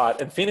a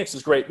lot. And Phoenix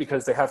is great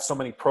because they have so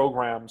many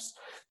programs.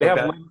 They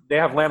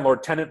have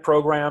landlord-tenant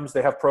programs.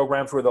 They have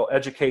programs where they'll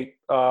educate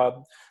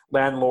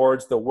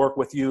landlords. They'll work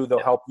with you. They'll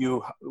help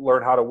you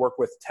learn how to work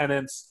with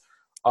tenants.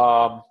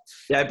 I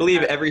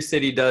believe every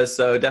city does.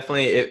 So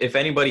definitely, if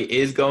anybody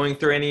is going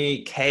through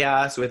any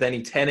chaos with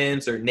any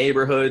tenants or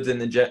neighborhoods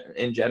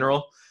in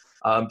general,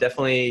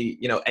 definitely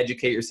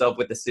educate yourself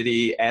with the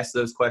city. Ask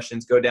those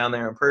questions. Go down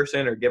there in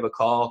person or give a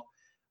call.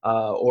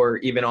 Or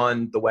even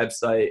on the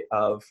website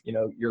of,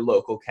 your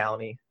local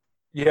county.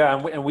 Yeah.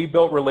 And we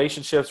built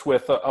relationships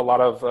with a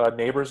lot of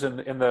neighbors in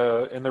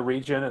the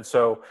region. And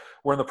so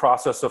we're in the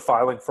process of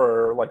filing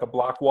for like a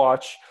block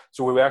watch.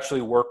 So we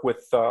actually work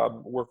with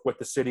the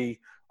city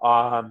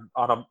on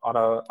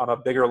a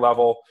bigger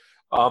level.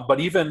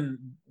 But even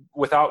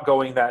without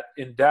going that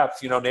in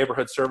depth,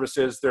 neighborhood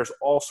services, there's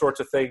all sorts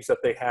of things that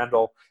they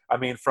handle. I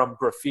mean, from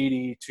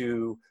graffiti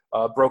to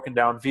broken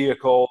down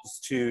vehicles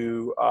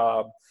to,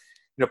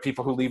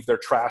 people who leave their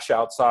trash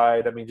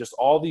outside. I mean, just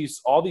all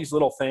these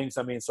little things.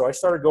 I mean, so I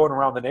started going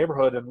around the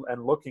neighborhood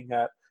and looking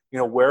at,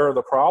 where are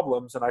the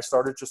problems? And I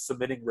started just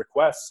submitting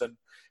requests, and,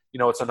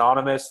 it's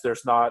anonymous.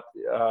 There's not,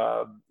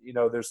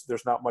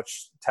 there's not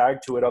much tag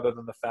to it other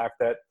than the fact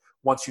that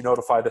once you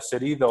notify the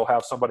city, they'll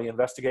have somebody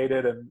investigate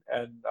it and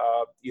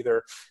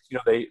either,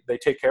 they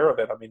take care of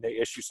it. I mean, they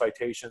issue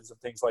citations and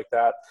things like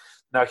that.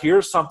 Now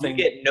here's something.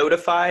 You get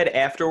notified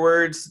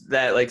afterwards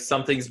that like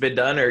something's been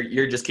done, or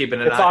you're just keeping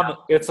an eye on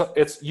it?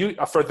 It's you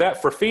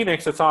for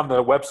Phoenix, it's on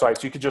the website.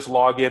 So you could just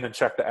log in and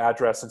check the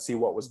address and see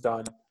what was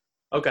done.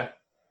 Okay.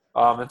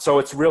 And so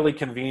it's really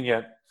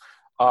convenient.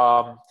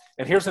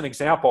 And here's an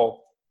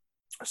example.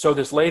 So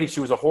this lady, she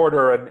was a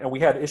hoarder, and we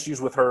had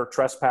issues with her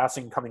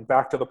trespassing, coming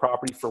back to the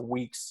property for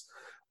weeks.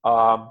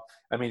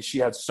 I mean, she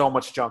had so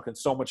much junk and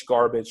so much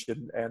garbage,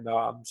 and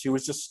she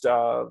was just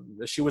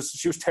she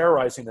was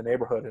terrorizing the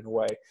neighborhood in a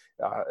way,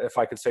 if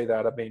I could say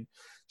that. I mean,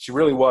 she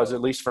really was,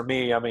 at least for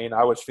me. I mean,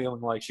 I was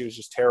feeling like she was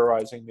just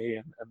terrorizing me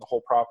and the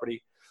whole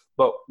property.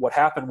 But what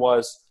happened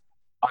was,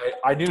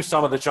 I knew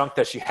some of the junk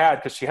that she had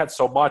because she had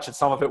so much, and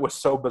some of it was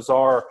so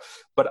bizarre.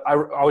 But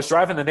I was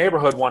driving the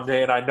neighborhood one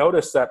day, and I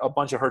noticed that a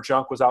bunch of her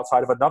junk was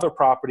outside of another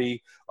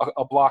property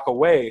a block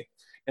away.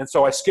 And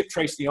so I skip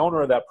traced the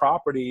owner of that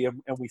property,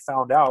 and we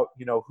found out,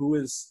 you know, who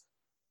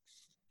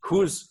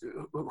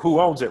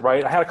owns it,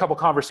 right? I had a couple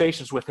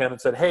conversations with him and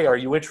said, hey, are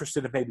you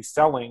interested in maybe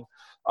selling?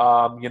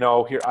 You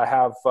know, here I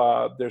have,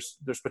 there's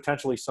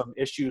potentially some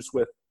issues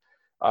with,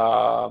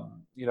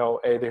 you know,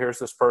 hey, here's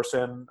this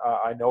person.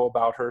 I know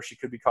about her. She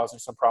could be causing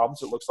some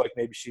problems. It looks like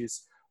maybe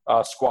she's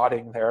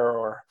squatting there,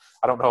 or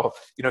I don't know.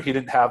 You know, he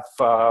didn't have,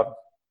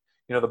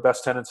 you know, the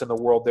best tenants in the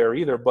world there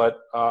either, but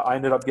I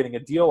ended up getting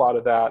a deal out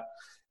of that.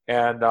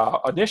 And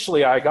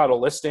initially I got a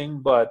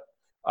listing, but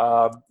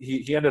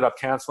he ended up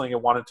canceling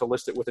and wanted to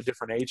list it with a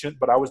different agent.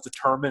 But I was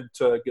determined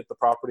to get the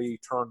property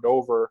turned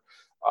over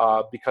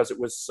because it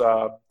was,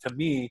 to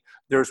me,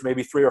 there's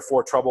maybe 3 or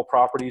 4 trouble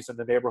properties in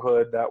the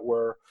neighborhood that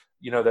were,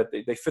 you know, that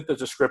they fit the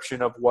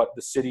description of what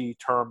the city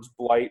terms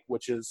blight,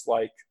 which is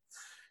like,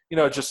 you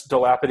know, just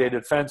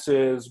dilapidated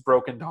fences,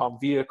 broken down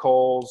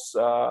vehicles,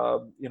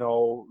 you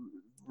know,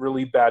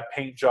 really bad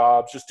paint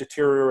jobs, just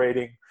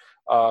deteriorating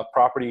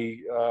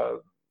property,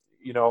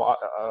 you know,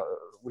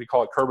 what do you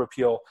call it? Curb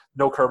appeal,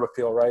 no curb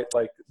appeal, right?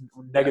 Like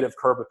negative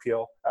curb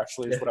appeal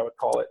actually is what I would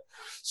call it.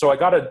 So I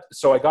got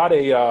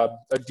a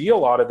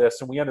deal out of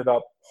this, and we ended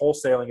up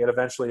wholesaling it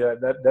eventually.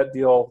 That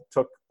deal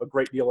took a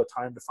great deal of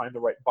time to find the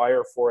right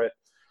buyer for it.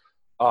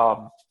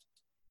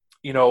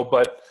 You know,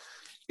 but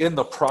in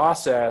the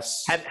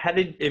process, how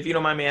did, if you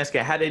don't mind me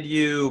asking, how did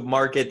you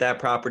market that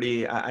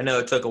property? I know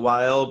it took a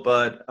while,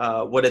 but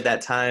what did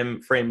that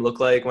time frame look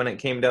like when it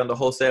came down to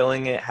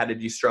wholesaling it? How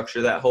did you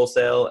structure that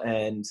wholesale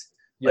and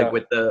like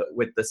with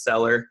the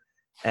seller,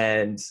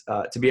 and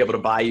to be able to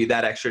buy you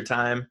that extra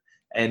time?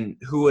 And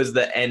who was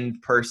the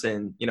end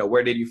person? You know,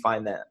 where did you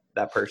find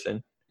that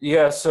person?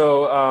 Yeah.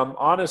 So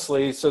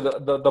honestly, so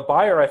the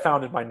buyer I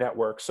found in my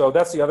network. So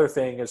that's the other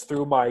thing, is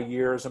through my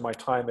years and my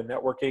time in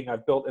networking,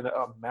 I've built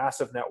a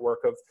massive network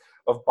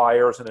of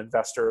buyers and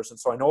investors. And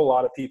so I know a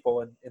lot of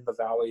people in the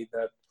Valley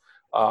that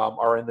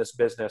are in this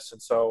business.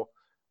 And so,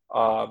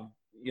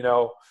 you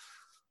know,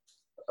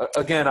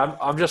 again,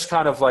 I'm just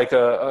kind of like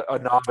a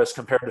novice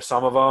compared to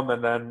some of them.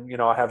 And then, you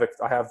know, I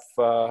have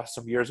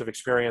some years of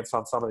experience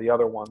on some of the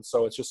other ones.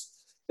 So it's just,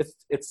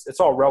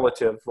 it's all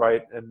relative,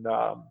 right? And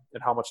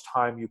how much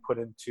time you put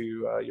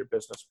into your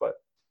business. But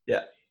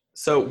yeah.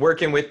 So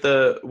working with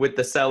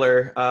the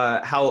seller,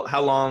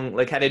 how long,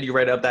 like, how did you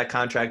write up that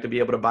contract to be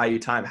able to buy you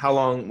time? How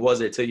long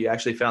was it till you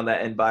actually found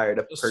that end buyer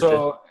to purchase?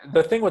 So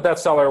the thing with that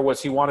seller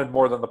was he wanted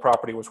more than the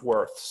property was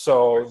worth.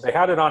 So they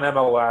had it on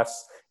MLS,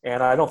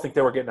 and I don't think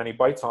they were getting any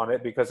bites on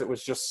it because it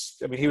was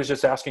just, I mean, he was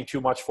just asking too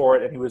much for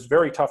it, and he was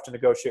very tough to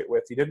negotiate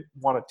with. He didn't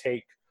want to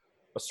take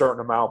a certain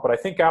amount, but I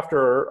think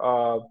after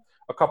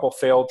a couple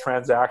failed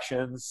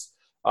transactions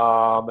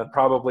and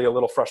probably a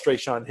little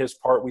frustration on his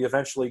part, we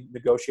eventually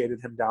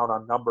negotiated him down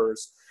on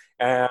numbers.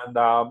 And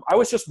I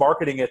was just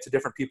marketing it to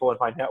different people in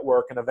my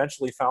network, and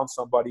eventually found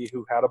somebody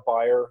who had a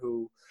buyer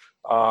who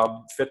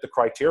fit the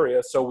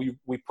criteria. So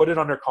we put it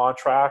under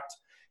contract,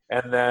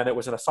 and then it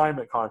was an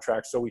assignment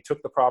contract. So we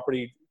took the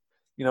property,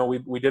 you know,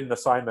 we did an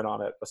assignment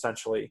on it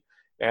essentially.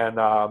 And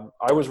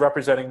I was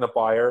representing the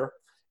buyer,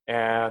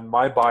 and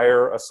my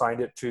buyer assigned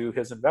it to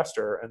his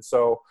investor. And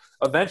so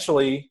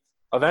eventually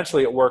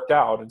it worked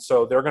out. And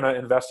so they're going to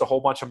invest a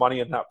whole bunch of money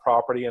in that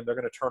property, and they're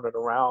going to turn it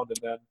around.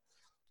 And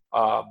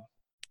then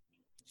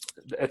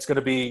it's going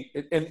to be,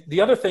 and the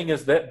other thing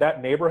is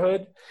that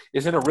neighborhood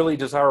is in a really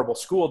desirable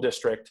school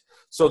district.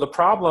 So the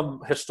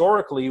problem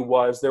historically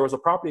was there was a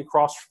property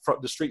across from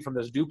the street from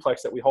this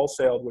duplex that we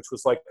wholesaled, which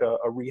was like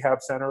a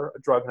rehab center, a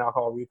drug and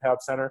alcohol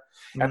rehab center.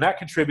 Mm-hmm. And that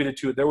contributed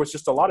to it. There was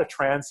just a lot of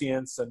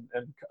transients and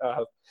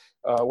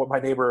what my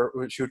neighbor,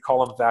 she would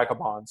call them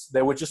vagabonds.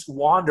 They would just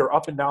wander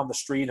up and down the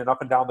street and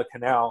up and down the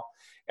canal.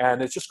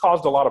 And it just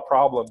caused a lot of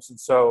problems. And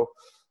so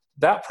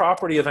that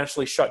property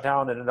eventually shut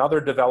down, and another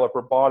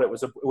developer bought it.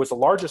 It was the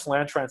largest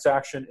land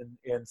transaction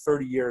in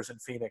 30 years in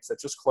Phoenix that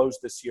just closed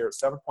this year,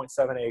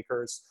 7.7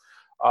 acres.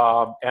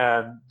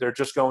 And they're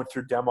just going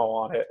through demo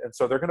on it. And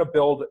so they're going to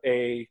build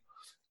a,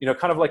 you know,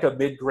 kind of like a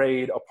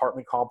mid-grade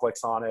apartment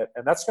complex on it.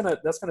 And that's going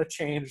to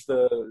change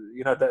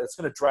it's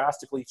going to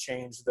drastically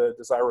change the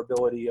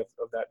desirability of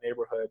that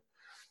neighborhood.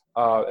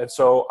 And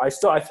so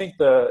I think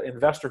the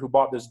investor who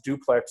bought this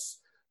duplex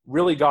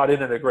really got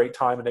in at a great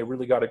time, and they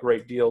really got a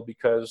great deal,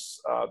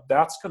 because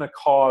that's going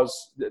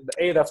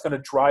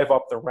to drive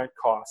up the rent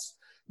costs,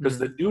 because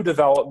the new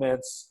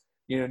developments,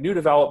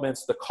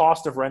 the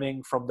cost of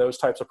renting from those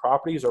types of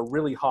properties are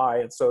really high.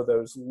 And so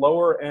those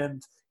lower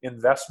end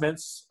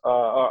investments,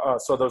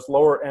 so those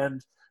lower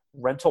end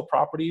rental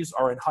properties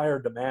are in higher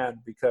demand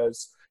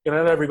because,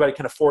 not everybody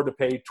can afford to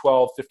pay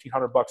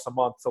 $1,200-1,500 a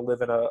month to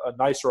live in a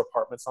nicer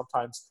apartment.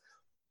 Sometimes,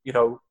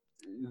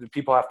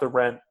 people have to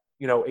rent,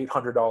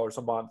 $800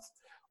 a month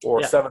or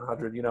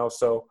 $700,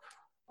 so,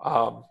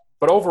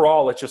 but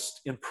overall it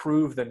just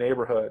improved the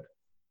neighborhood.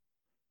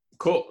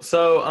 Cool.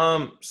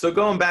 So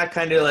going back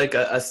kind of like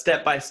a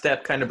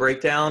step-by-step kind of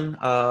breakdown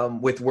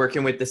with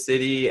working with the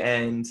city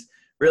and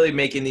really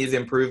making these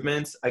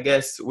improvements, I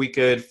guess we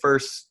could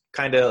first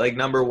kind of like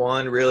number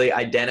one, really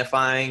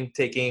identifying,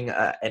 taking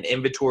an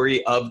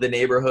inventory of the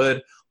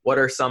neighborhood. What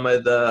are some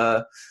of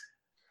the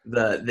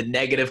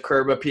negative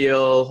curb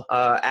appeal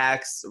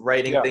acts,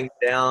 writing things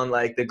down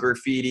like the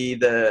graffiti,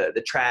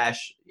 the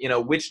trash,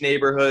 which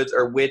neighborhoods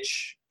or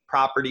which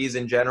properties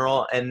in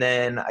general. And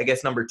then I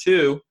guess number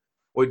two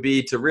would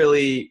be to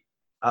really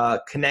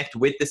connect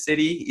with the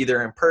city,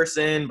 either in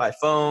person, by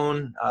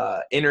phone,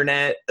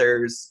 internet.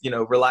 There's,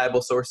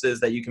 reliable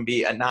sources that you can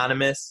be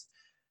anonymous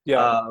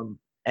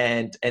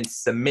and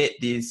submit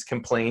these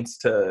complaints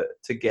to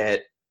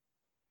get,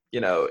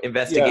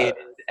 investigated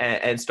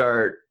and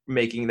start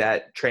making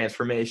that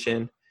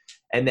transformation.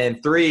 And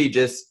then three,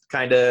 just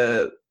kind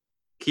of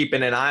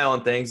keeping an eye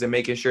on things and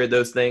making sure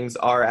those things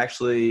are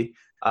actually,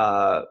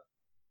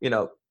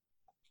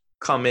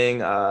 coming,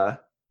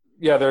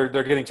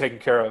 they're getting taken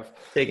care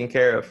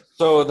of.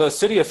 So the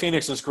city of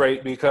Phoenix is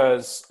great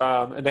because,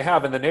 and they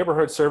have in the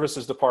neighborhood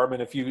services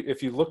department, if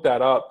you look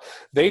that up,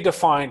 they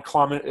define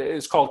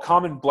it's called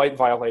common blight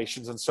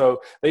violations. And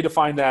so they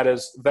define that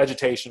as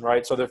vegetation,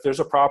 right? So if there's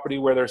a property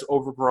where there's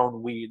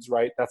overgrown weeds,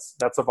 right,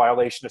 that's a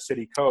violation of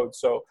city code.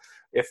 So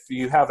if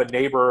you have a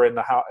neighbor in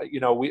the house,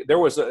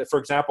 for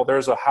example,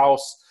 there's a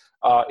house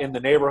in the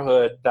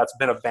neighborhood that's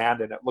been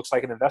abandoned. It looks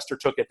like an investor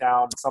took it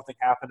down and something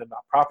happened and the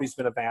property's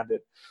been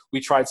abandoned. We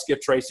tried skip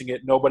tracing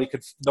it. Nobody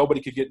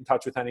could get in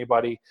touch with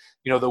anybody.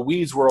 The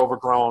weeds were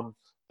overgrown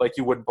like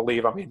you wouldn't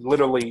believe. I mean,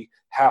 literally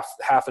half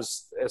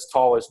as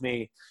tall as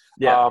me.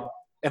 Yeah.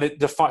 And it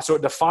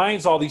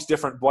defines all these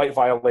different blight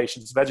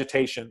violations: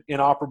 vegetation,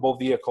 inoperable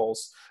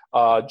vehicles,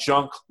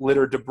 junk,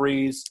 litter,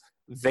 debris,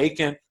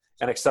 vacant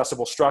and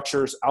accessible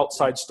structures,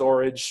 outside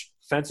storage,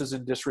 fences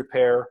in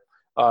disrepair,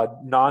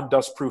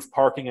 non-dust-proof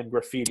parking, and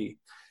graffiti.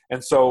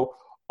 And so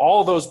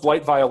all those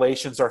blight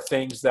violations are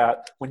things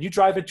that when you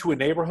drive into a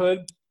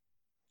neighborhood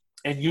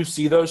and you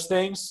see those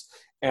things,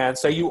 and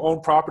say you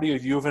own property or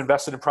you've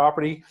invested in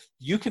property,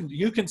 you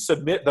can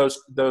submit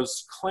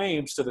those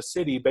claims to the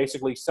city,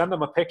 basically send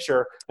them a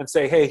picture and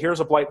say, hey, here's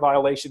a blight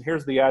violation,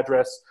 here's the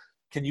address,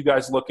 can you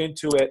guys look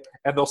into it?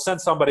 And they'll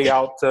send somebody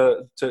out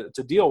to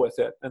deal with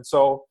it. And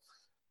so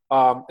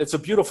it's a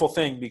beautiful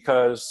thing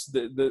because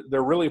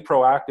they're really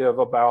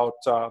proactive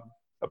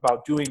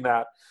about doing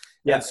that.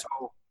 Yeah. And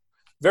so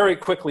very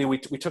quickly we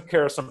took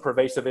care of some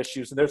pervasive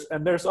issues,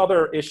 and there's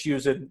other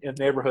issues in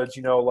neighborhoods,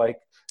 like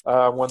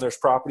when there's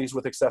properties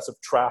with excessive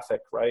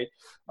traffic, right?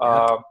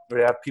 Yeah.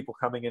 We have people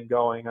coming and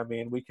going. I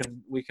mean, we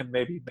can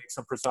maybe make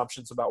some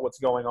presumptions about what's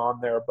going on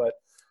there, but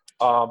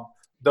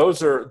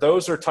those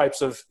are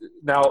types of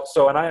now.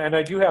 So and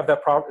I do have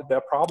that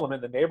problem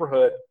in the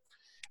neighborhood.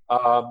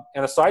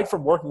 And aside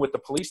from working with the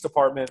police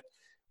department,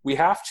 we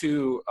have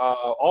to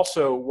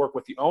also work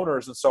with the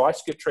owners. And so I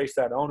skip trace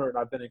that owner, and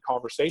I've been in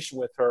conversation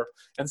with her.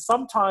 And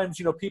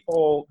sometimes,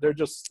 people,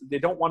 they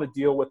don't want to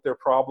deal with their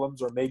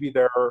problems, or maybe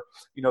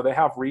they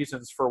have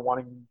reasons for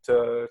wanting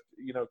to,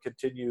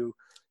 continue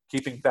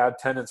keeping bad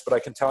tenants. But I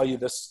can tell you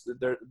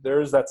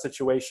there is that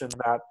situation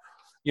that,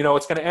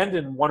 it's going to end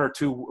in one of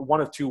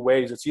two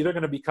ways. It's either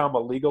going to become a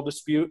legal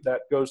dispute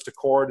that goes to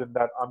court and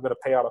that I'm going to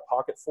pay out of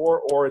pocket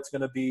for, or it's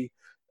going to be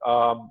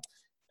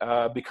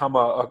become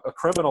a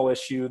criminal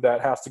issue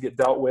that has to get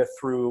dealt with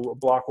through a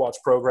block watch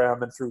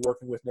program and through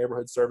working with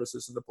neighborhood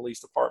services and the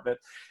police department.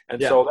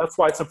 And so that's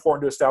why it's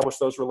important to establish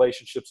those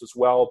relationships as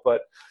well.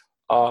 But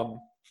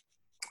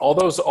all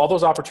those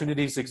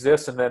opportunities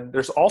exist. And then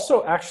there's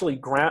also actually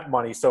grant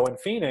money. So in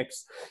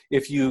Phoenix,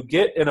 if you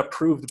get an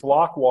approved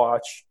block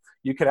watch,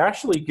 you can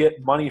actually get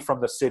money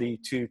from the city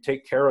to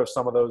take care of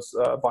some of those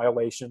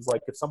violations.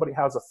 Like if somebody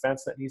has a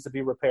fence that needs to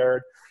be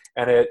repaired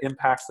and it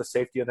impacts the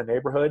safety of the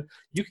neighborhood,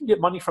 you can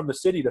get money from the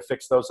city to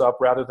fix those up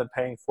rather than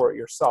paying for it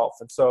yourself.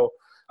 And so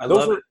I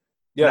love it.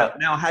 Yeah.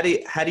 Now how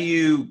do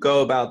you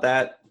go about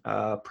that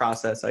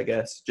process, I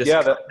guess? Just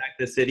contact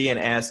the city and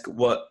ask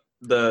what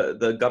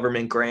the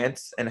government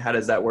grants, and how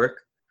does that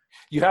work?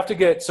 You have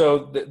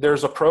to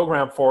there's a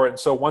program for it. And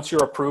so once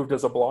you're approved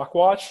as a block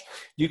watch,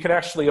 you can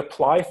actually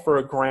apply for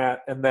a grant.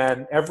 And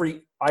then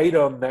every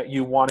item that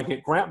you want to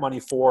get grant money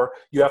for,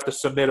 you have to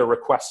submit a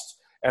request,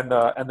 and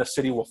the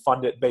city will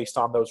fund it based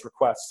on those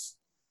requests.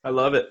 I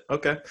love it.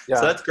 Okay. Yeah.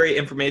 So that's great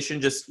information.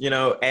 Just,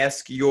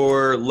 ask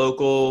your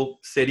local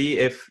city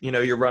if,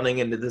 you're running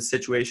into this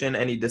situation,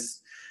 any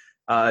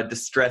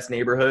distressed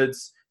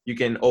neighborhoods. You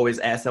can always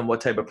ask them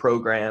what type of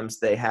programs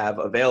they have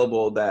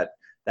available that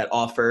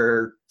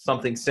offer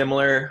something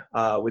similar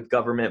with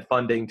government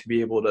funding to be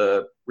able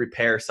to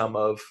repair some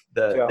of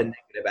the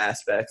negative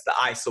aspects, the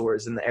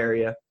eyesores in the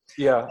area.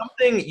 Yeah.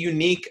 Something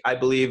unique, I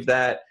believe,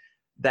 that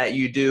that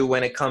you do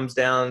when it comes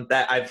down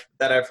that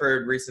I've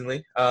heard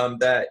recently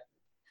that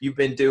you've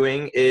been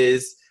doing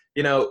is,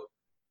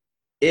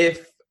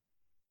 if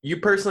you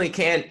personally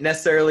can't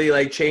necessarily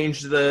like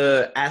change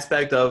the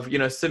aspect of,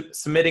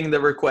 submitting the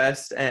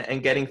request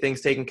and getting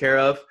things taken care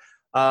of,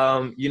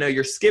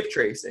 you're skip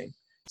tracing.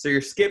 So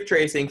you're skip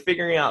tracing,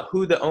 figuring out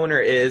who the owner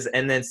is,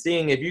 and then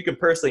seeing if you can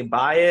personally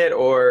buy it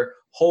or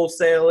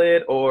wholesale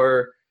it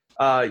or,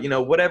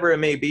 whatever it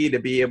may be, to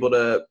be able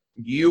to,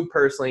 you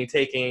personally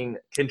taking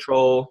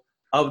control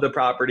of the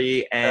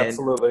property and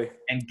Absolutely.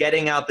 and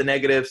getting out the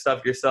negative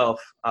stuff yourself.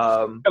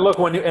 And look,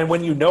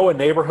 when you know a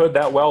neighborhood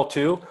that well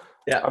too,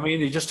 Yeah. I mean,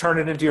 you just turn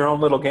it into your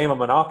own little game of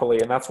Monopoly,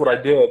 and that's what I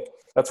did.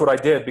 That's what I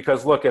did,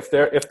 because look, if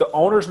the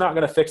owner's not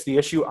going to fix the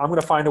issue, I'm going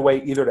to find a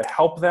way either to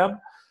help them.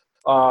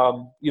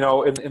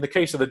 In the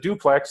case of the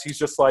duplex, he's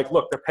just like,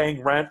 look, they're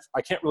paying rent.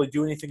 I can't really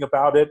do anything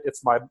about it.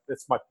 It's my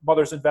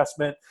mother's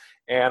investment,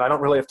 and I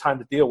don't really have time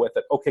to deal with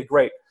it. Okay,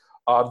 great.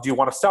 Do you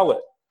want to sell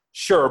it?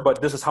 Sure, but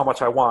this is how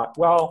much I want.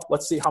 Well,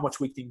 let's see how much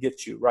we can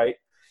get you, right?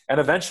 And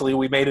eventually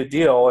we made a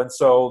deal. And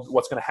so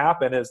what's going to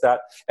happen is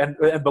that, and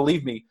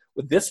believe me,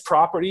 with this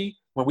property,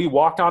 when we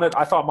walked on it,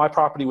 I thought my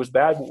property was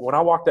bad. When I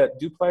walked that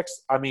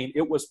duplex, I mean,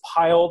 it was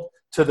piled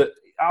to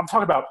I'm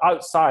talking about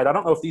outside. I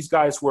don't know if these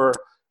guys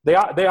they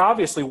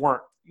obviously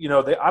weren't,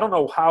 I don't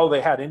know how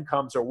they had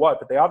incomes or what,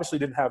 but they obviously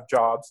didn't have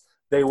jobs.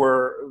 They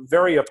were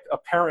very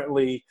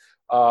apparently,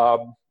 I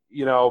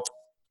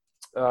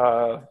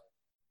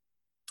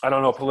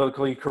don't know a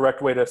politically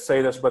correct way to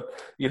say this,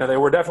 but they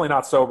were definitely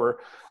not sober.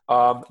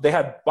 They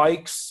had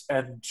bikes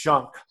and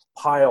junk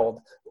piled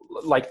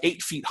like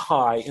 8 feet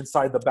high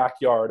inside the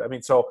backyard. I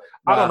mean, so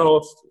wow. I don't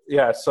know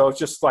so it's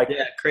just like,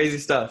 crazy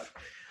stuff.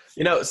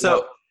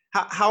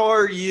 How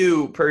are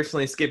you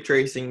personally skip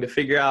tracing to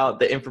figure out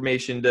the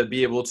information to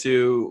be able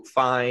to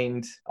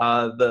find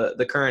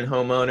the current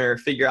homeowner,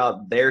 figure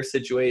out their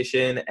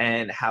situation,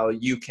 and how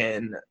you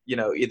can,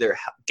 either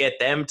get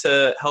them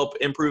to help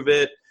improve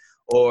it,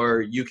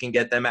 or you can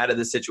get them out of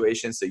the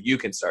situation so you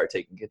can start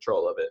taking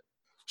control of it?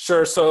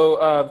 Sure.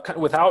 So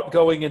without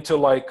going into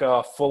like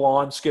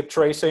full-on skip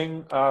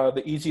tracing,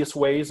 the easiest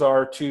ways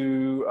are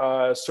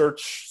to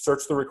search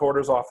the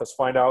recorder's office,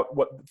 find out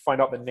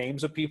the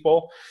names of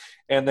people.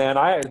 And then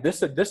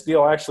this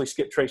deal I actually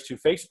skip traced to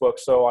Facebook.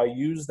 So I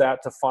used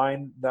that to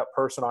find that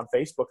person on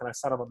Facebook, and I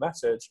sent them a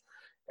message.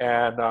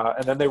 And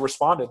then they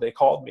responded. They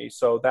called me,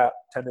 so that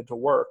tended to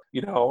work,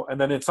 And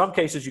then in some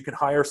cases, you can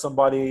hire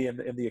somebody.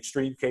 In the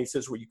extreme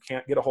cases where you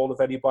can't get a hold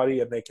of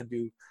anybody, and they can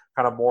do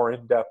kind of more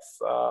in-depth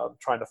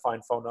trying to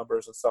find phone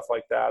numbers and stuff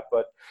like that.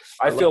 But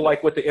I feel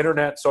like with the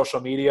internet,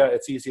 social media,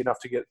 it's easy enough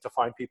to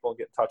find people and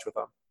get in touch with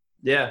them.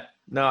 Yeah,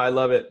 no, I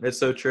love it. It's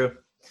so true.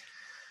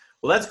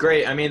 Well, that's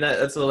great. I mean,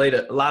 that's a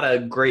lot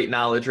of great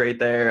knowledge right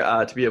there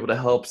to be able to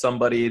help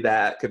somebody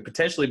that could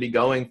potentially be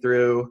going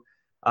through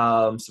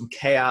some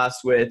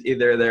chaos with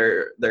either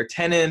their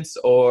tenants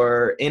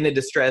or in a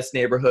distressed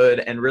neighborhood,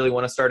 and really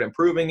want to start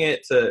improving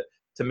it to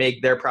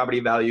make their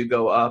property value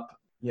go up,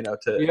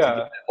 to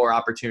get more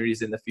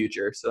opportunities in the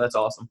future. So that's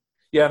awesome.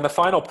 Yeah, and the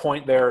final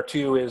point there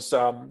too is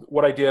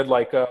what I did,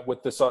 like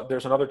with this.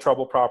 There's another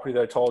trouble property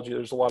that I told you.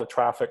 There's a lot of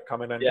traffic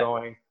coming and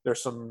going.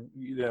 There's some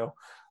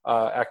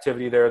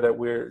activity there that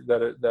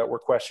we're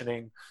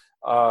questioning,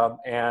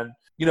 and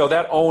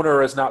that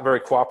owner is not very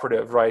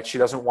cooperative, right? She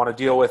doesn't want to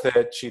deal with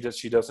it. She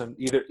doesn't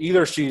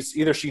either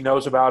she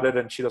knows about it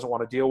and she doesn't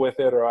want to deal with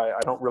it, or I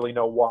don't really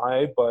know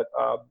why, but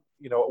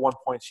at one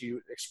point she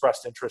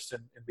expressed interest in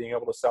being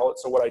able to sell it.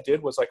 So what I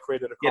did was I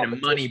created a getting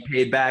money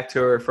paid back to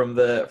her from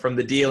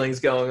the dealings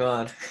going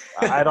on.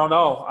 I don't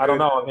know.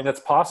 I mean, it's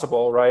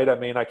possible, right? I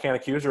mean, I can't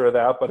accuse her of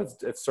that, but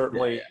it's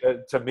certainly,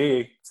 to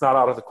me, it's not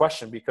out of the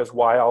question, because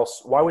why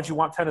else? Why would you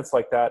want tenants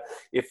like that?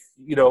 If,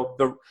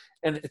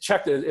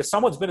 if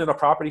someone's been in a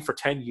property for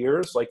 10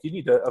 years, like, you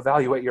need to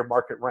evaluate your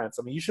market rents.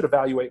 I mean, you should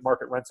evaluate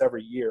market rents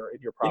every year in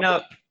your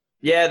property.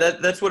 Yeah,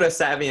 that's what a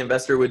savvy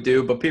investor would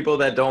do. But people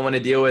that don't want to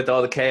deal with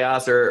all the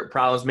chaos or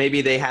problems,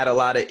 maybe they had a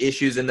lot of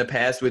issues in the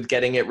past with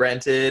getting it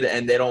rented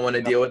and they don't want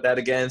to deal with that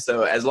again.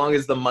 So as long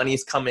as the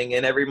money's coming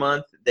in every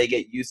month, they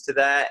get used to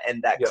that.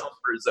 And that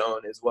comfort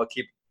zone is what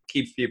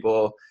keeps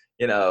people,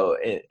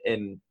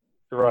 in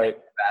right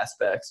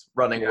aspects,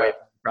 running away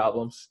from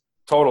problems.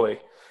 Totally.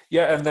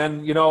 Yeah. And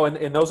then,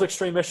 in those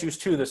extreme issues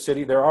too,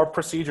 there are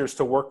procedures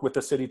to work with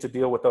the city to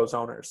deal with those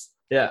owners.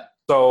 Yeah.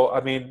 So,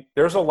 I mean,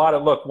 there's a lot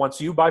of,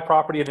 once you buy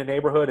property in a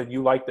neighborhood and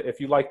if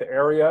you like the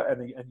area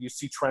and you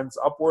see trends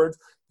upwards,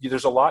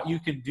 there's a lot you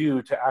can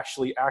do to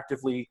actually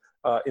actively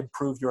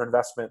improve your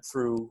investment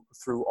through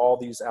all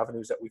these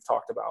avenues that we've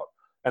talked about.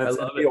 And it's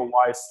a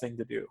wise thing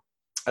to do.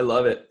 I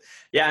love it.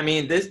 Yeah, I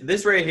mean,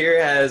 this right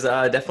here has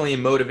definitely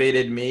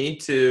motivated me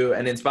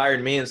and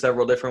inspired me in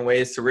several different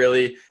ways to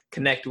really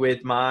connect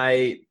with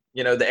my,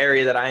 the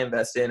area that I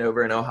invest in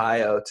over in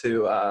Ohio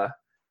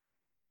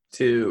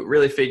to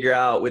really figure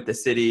out with the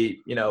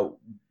city,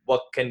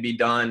 what can be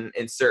done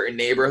in certain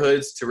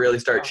neighborhoods to really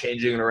start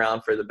changing it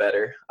around for the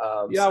better.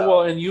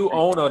 Well, and you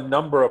own a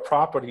number of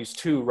properties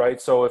too,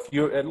 right? So if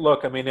you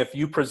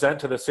present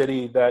to the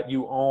city that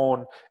you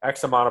own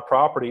X amount of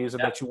properties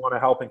and that you want to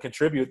help and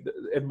contribute,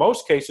 in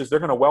most cases, they're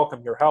going to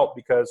welcome your help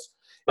because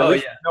at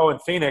least in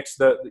Phoenix,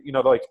 the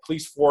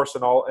police force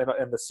and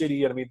the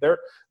city, and I mean,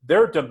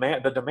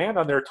 the demand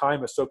on their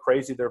time is so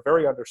crazy. They're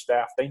very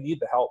understaffed. They need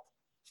the help.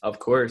 Of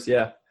course.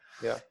 Yeah.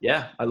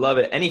 I love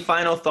it. Any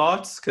final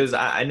thoughts? Cause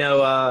I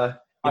know,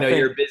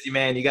 you're a busy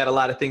man. You got a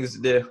lot of things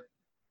to do.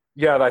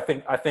 Yeah, I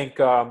think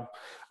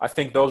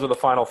those are the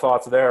final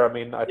thoughts there. I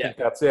mean, I think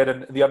that's it.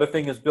 And the other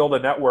thing is build a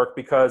network,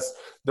 because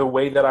the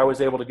way that I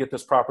was able to get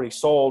this property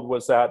sold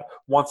was that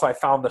once I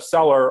found the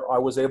seller, I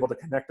was able to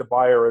connect the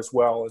buyer as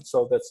well. And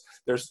so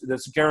there's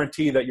a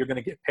guarantee that you're going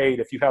to get paid.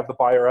 If you have the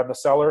buyer and the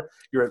seller,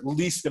 you're at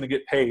least going to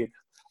get paid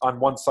on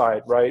one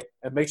side, right?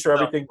 And make sure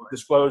everything's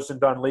disclosed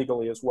and done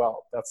legally as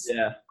well. That's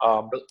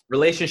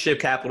relationship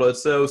capital.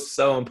 It's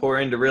so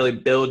important to really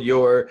build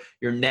your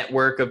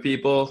network of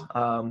people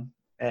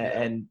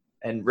and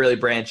really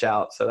branch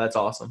out. So that's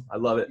awesome. I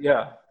love it.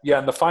 Yeah.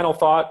 And the final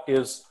thought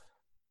is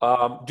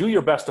do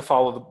your best to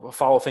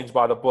follow things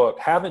by the book.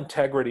 Have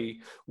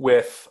integrity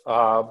with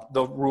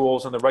the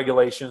rules and the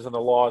regulations and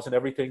the laws and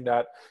everything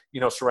that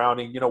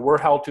surrounding. We're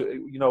held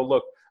to.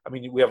 Look. I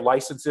mean, we have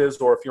licenses,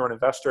 or if you're an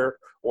investor,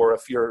 or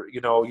if you're,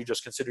 you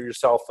just consider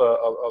yourself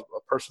a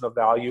person of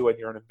value and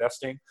you're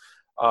investing,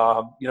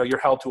 you're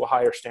held to a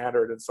higher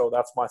standard. And so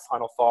that's my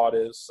final thought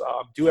is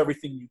do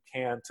everything you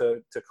can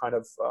to kind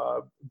of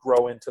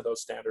grow into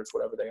those standards,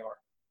 whatever they are.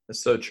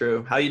 That's so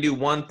true. How you do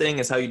one thing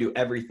is how you do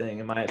everything,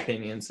 in my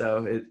opinion.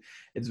 So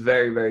it's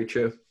very, very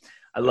true.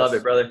 I love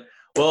it, brother.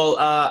 Well,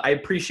 I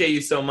appreciate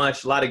you so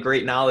much. A lot of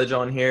great knowledge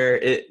on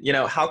here.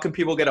 How can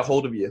people get a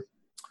hold of you?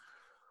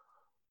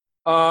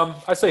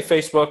 I say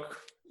Facebook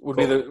would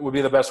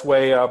be the best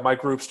way. My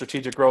group,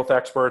 Strategic Growth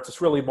Experts. It's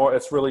really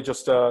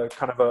just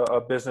kind of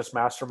a business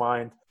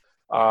mastermind.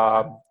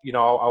 I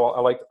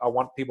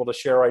want people to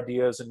share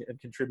ideas and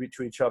contribute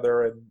to each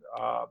other. And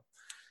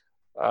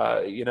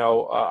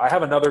I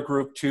have another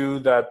group too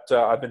that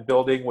I've been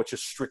building, which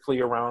is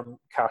strictly around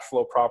cash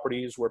flow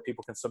properties, where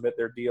people can submit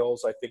their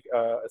deals. I think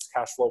it's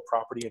Cash Flow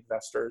Property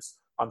Investors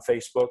on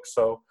Facebook.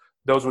 So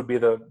those would be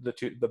the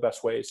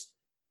best ways.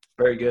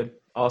 Very good.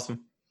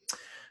 Awesome.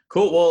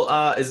 Cool.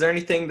 Well, is there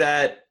anything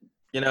that,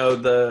 any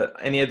of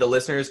the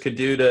listeners could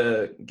do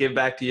to give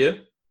back to you?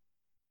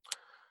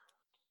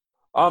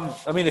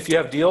 I mean, if you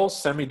have deals,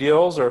 send me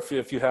deals, or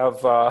if you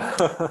have,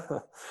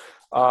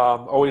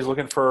 always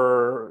looking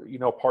for,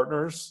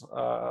 partners,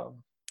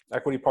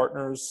 equity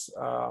partners,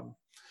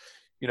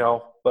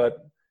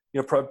 but,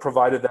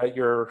 provided that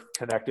you're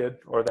connected,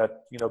 or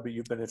that,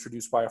 you've been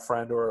introduced by a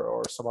friend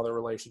or some other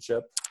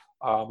relationship.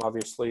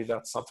 Obviously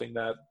that's something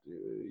that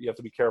you have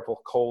to be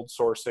careful cold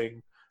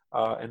sourcing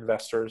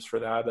investors for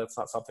that. That's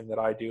not something that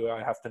I do.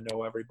 I have to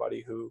know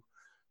everybody who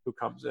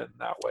comes in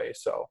that way.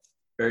 So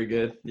very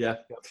good. Yeah.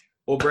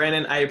 Well,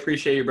 Brandon, I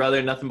appreciate you,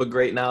 brother. Nothing but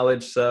great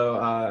knowledge. So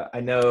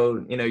I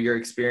know, your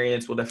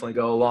experience will definitely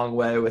go a long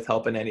way with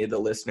helping any of the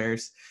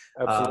listeners.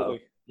 Absolutely.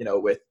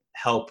 With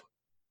help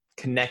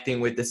connecting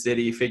with the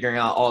city, figuring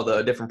out all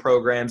the different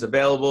programs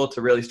available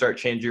to really start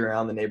changing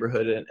around the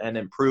neighborhood and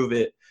improve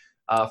it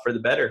for the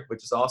better,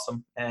 which is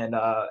awesome, and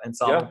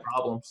solving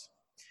problems.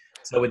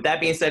 So with that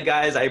being said,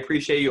 guys, I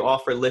appreciate you all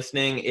for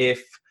listening.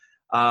 If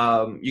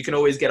you can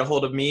always get a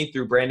hold of me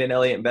through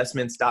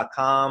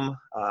BrandonElliottInvestments.com,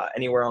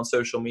 anywhere on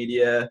social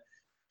media,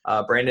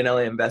 Brandon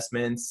Elliott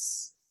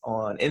Investments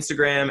on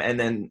Instagram, and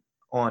then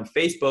on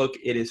Facebook,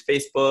 it is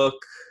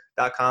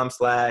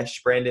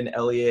facebook.com/Brandon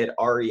Elliott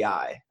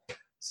REI.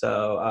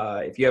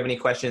 So if you have any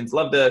questions,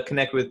 love to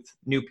connect with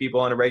new people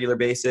on a regular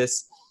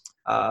basis.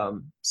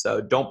 So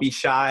don't be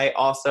shy.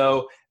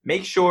 Also,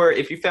 make sure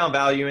if you found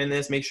value in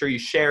this, make sure you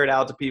share it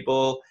out to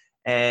people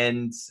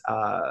and,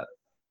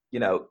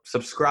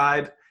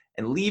 subscribe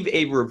and leave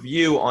a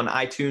review on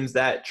iTunes.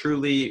 That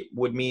truly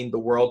would mean the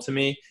world to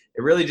me.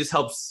 It really just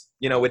helps,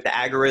 with the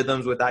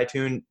algorithms with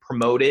iTunes,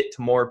 promote it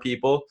to more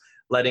people,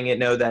 letting it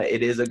know that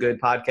it is a good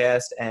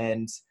podcast.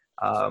 And,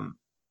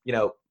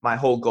 my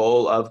whole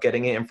goal of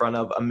getting it in front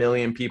of 1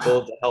 million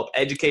people to help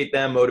educate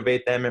them,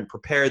 motivate them, and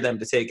prepare them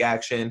to take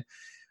action.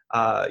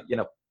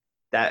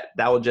 That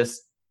will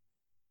just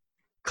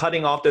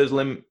cutting off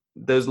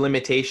those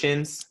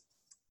limitations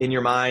in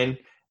your mind,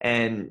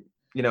 and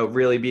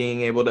really being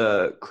able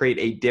to create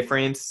a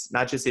difference,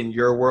 not just in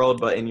your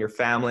world, but in your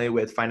family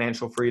with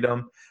financial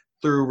freedom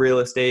through real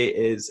estate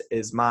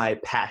is my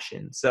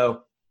passion.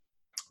 So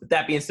with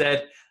that being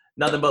said,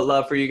 nothing but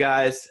love for you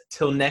guys.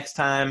 Till next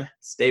time,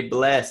 stay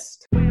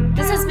blessed.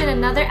 This has been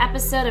another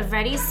episode of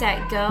Ready,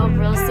 Set, Go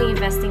Real Estate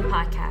Investing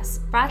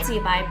Podcast, brought to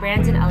you by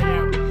Brandon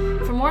Elliott.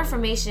 For more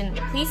information,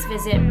 please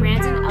visit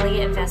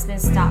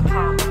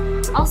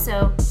BrandonElliottInvestments.com.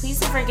 Also, please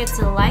don't forget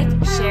to like,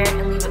 share,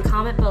 and leave a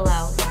comment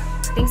below.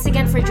 Thanks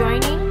again for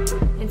joining.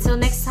 Until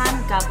next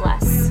time, God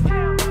bless.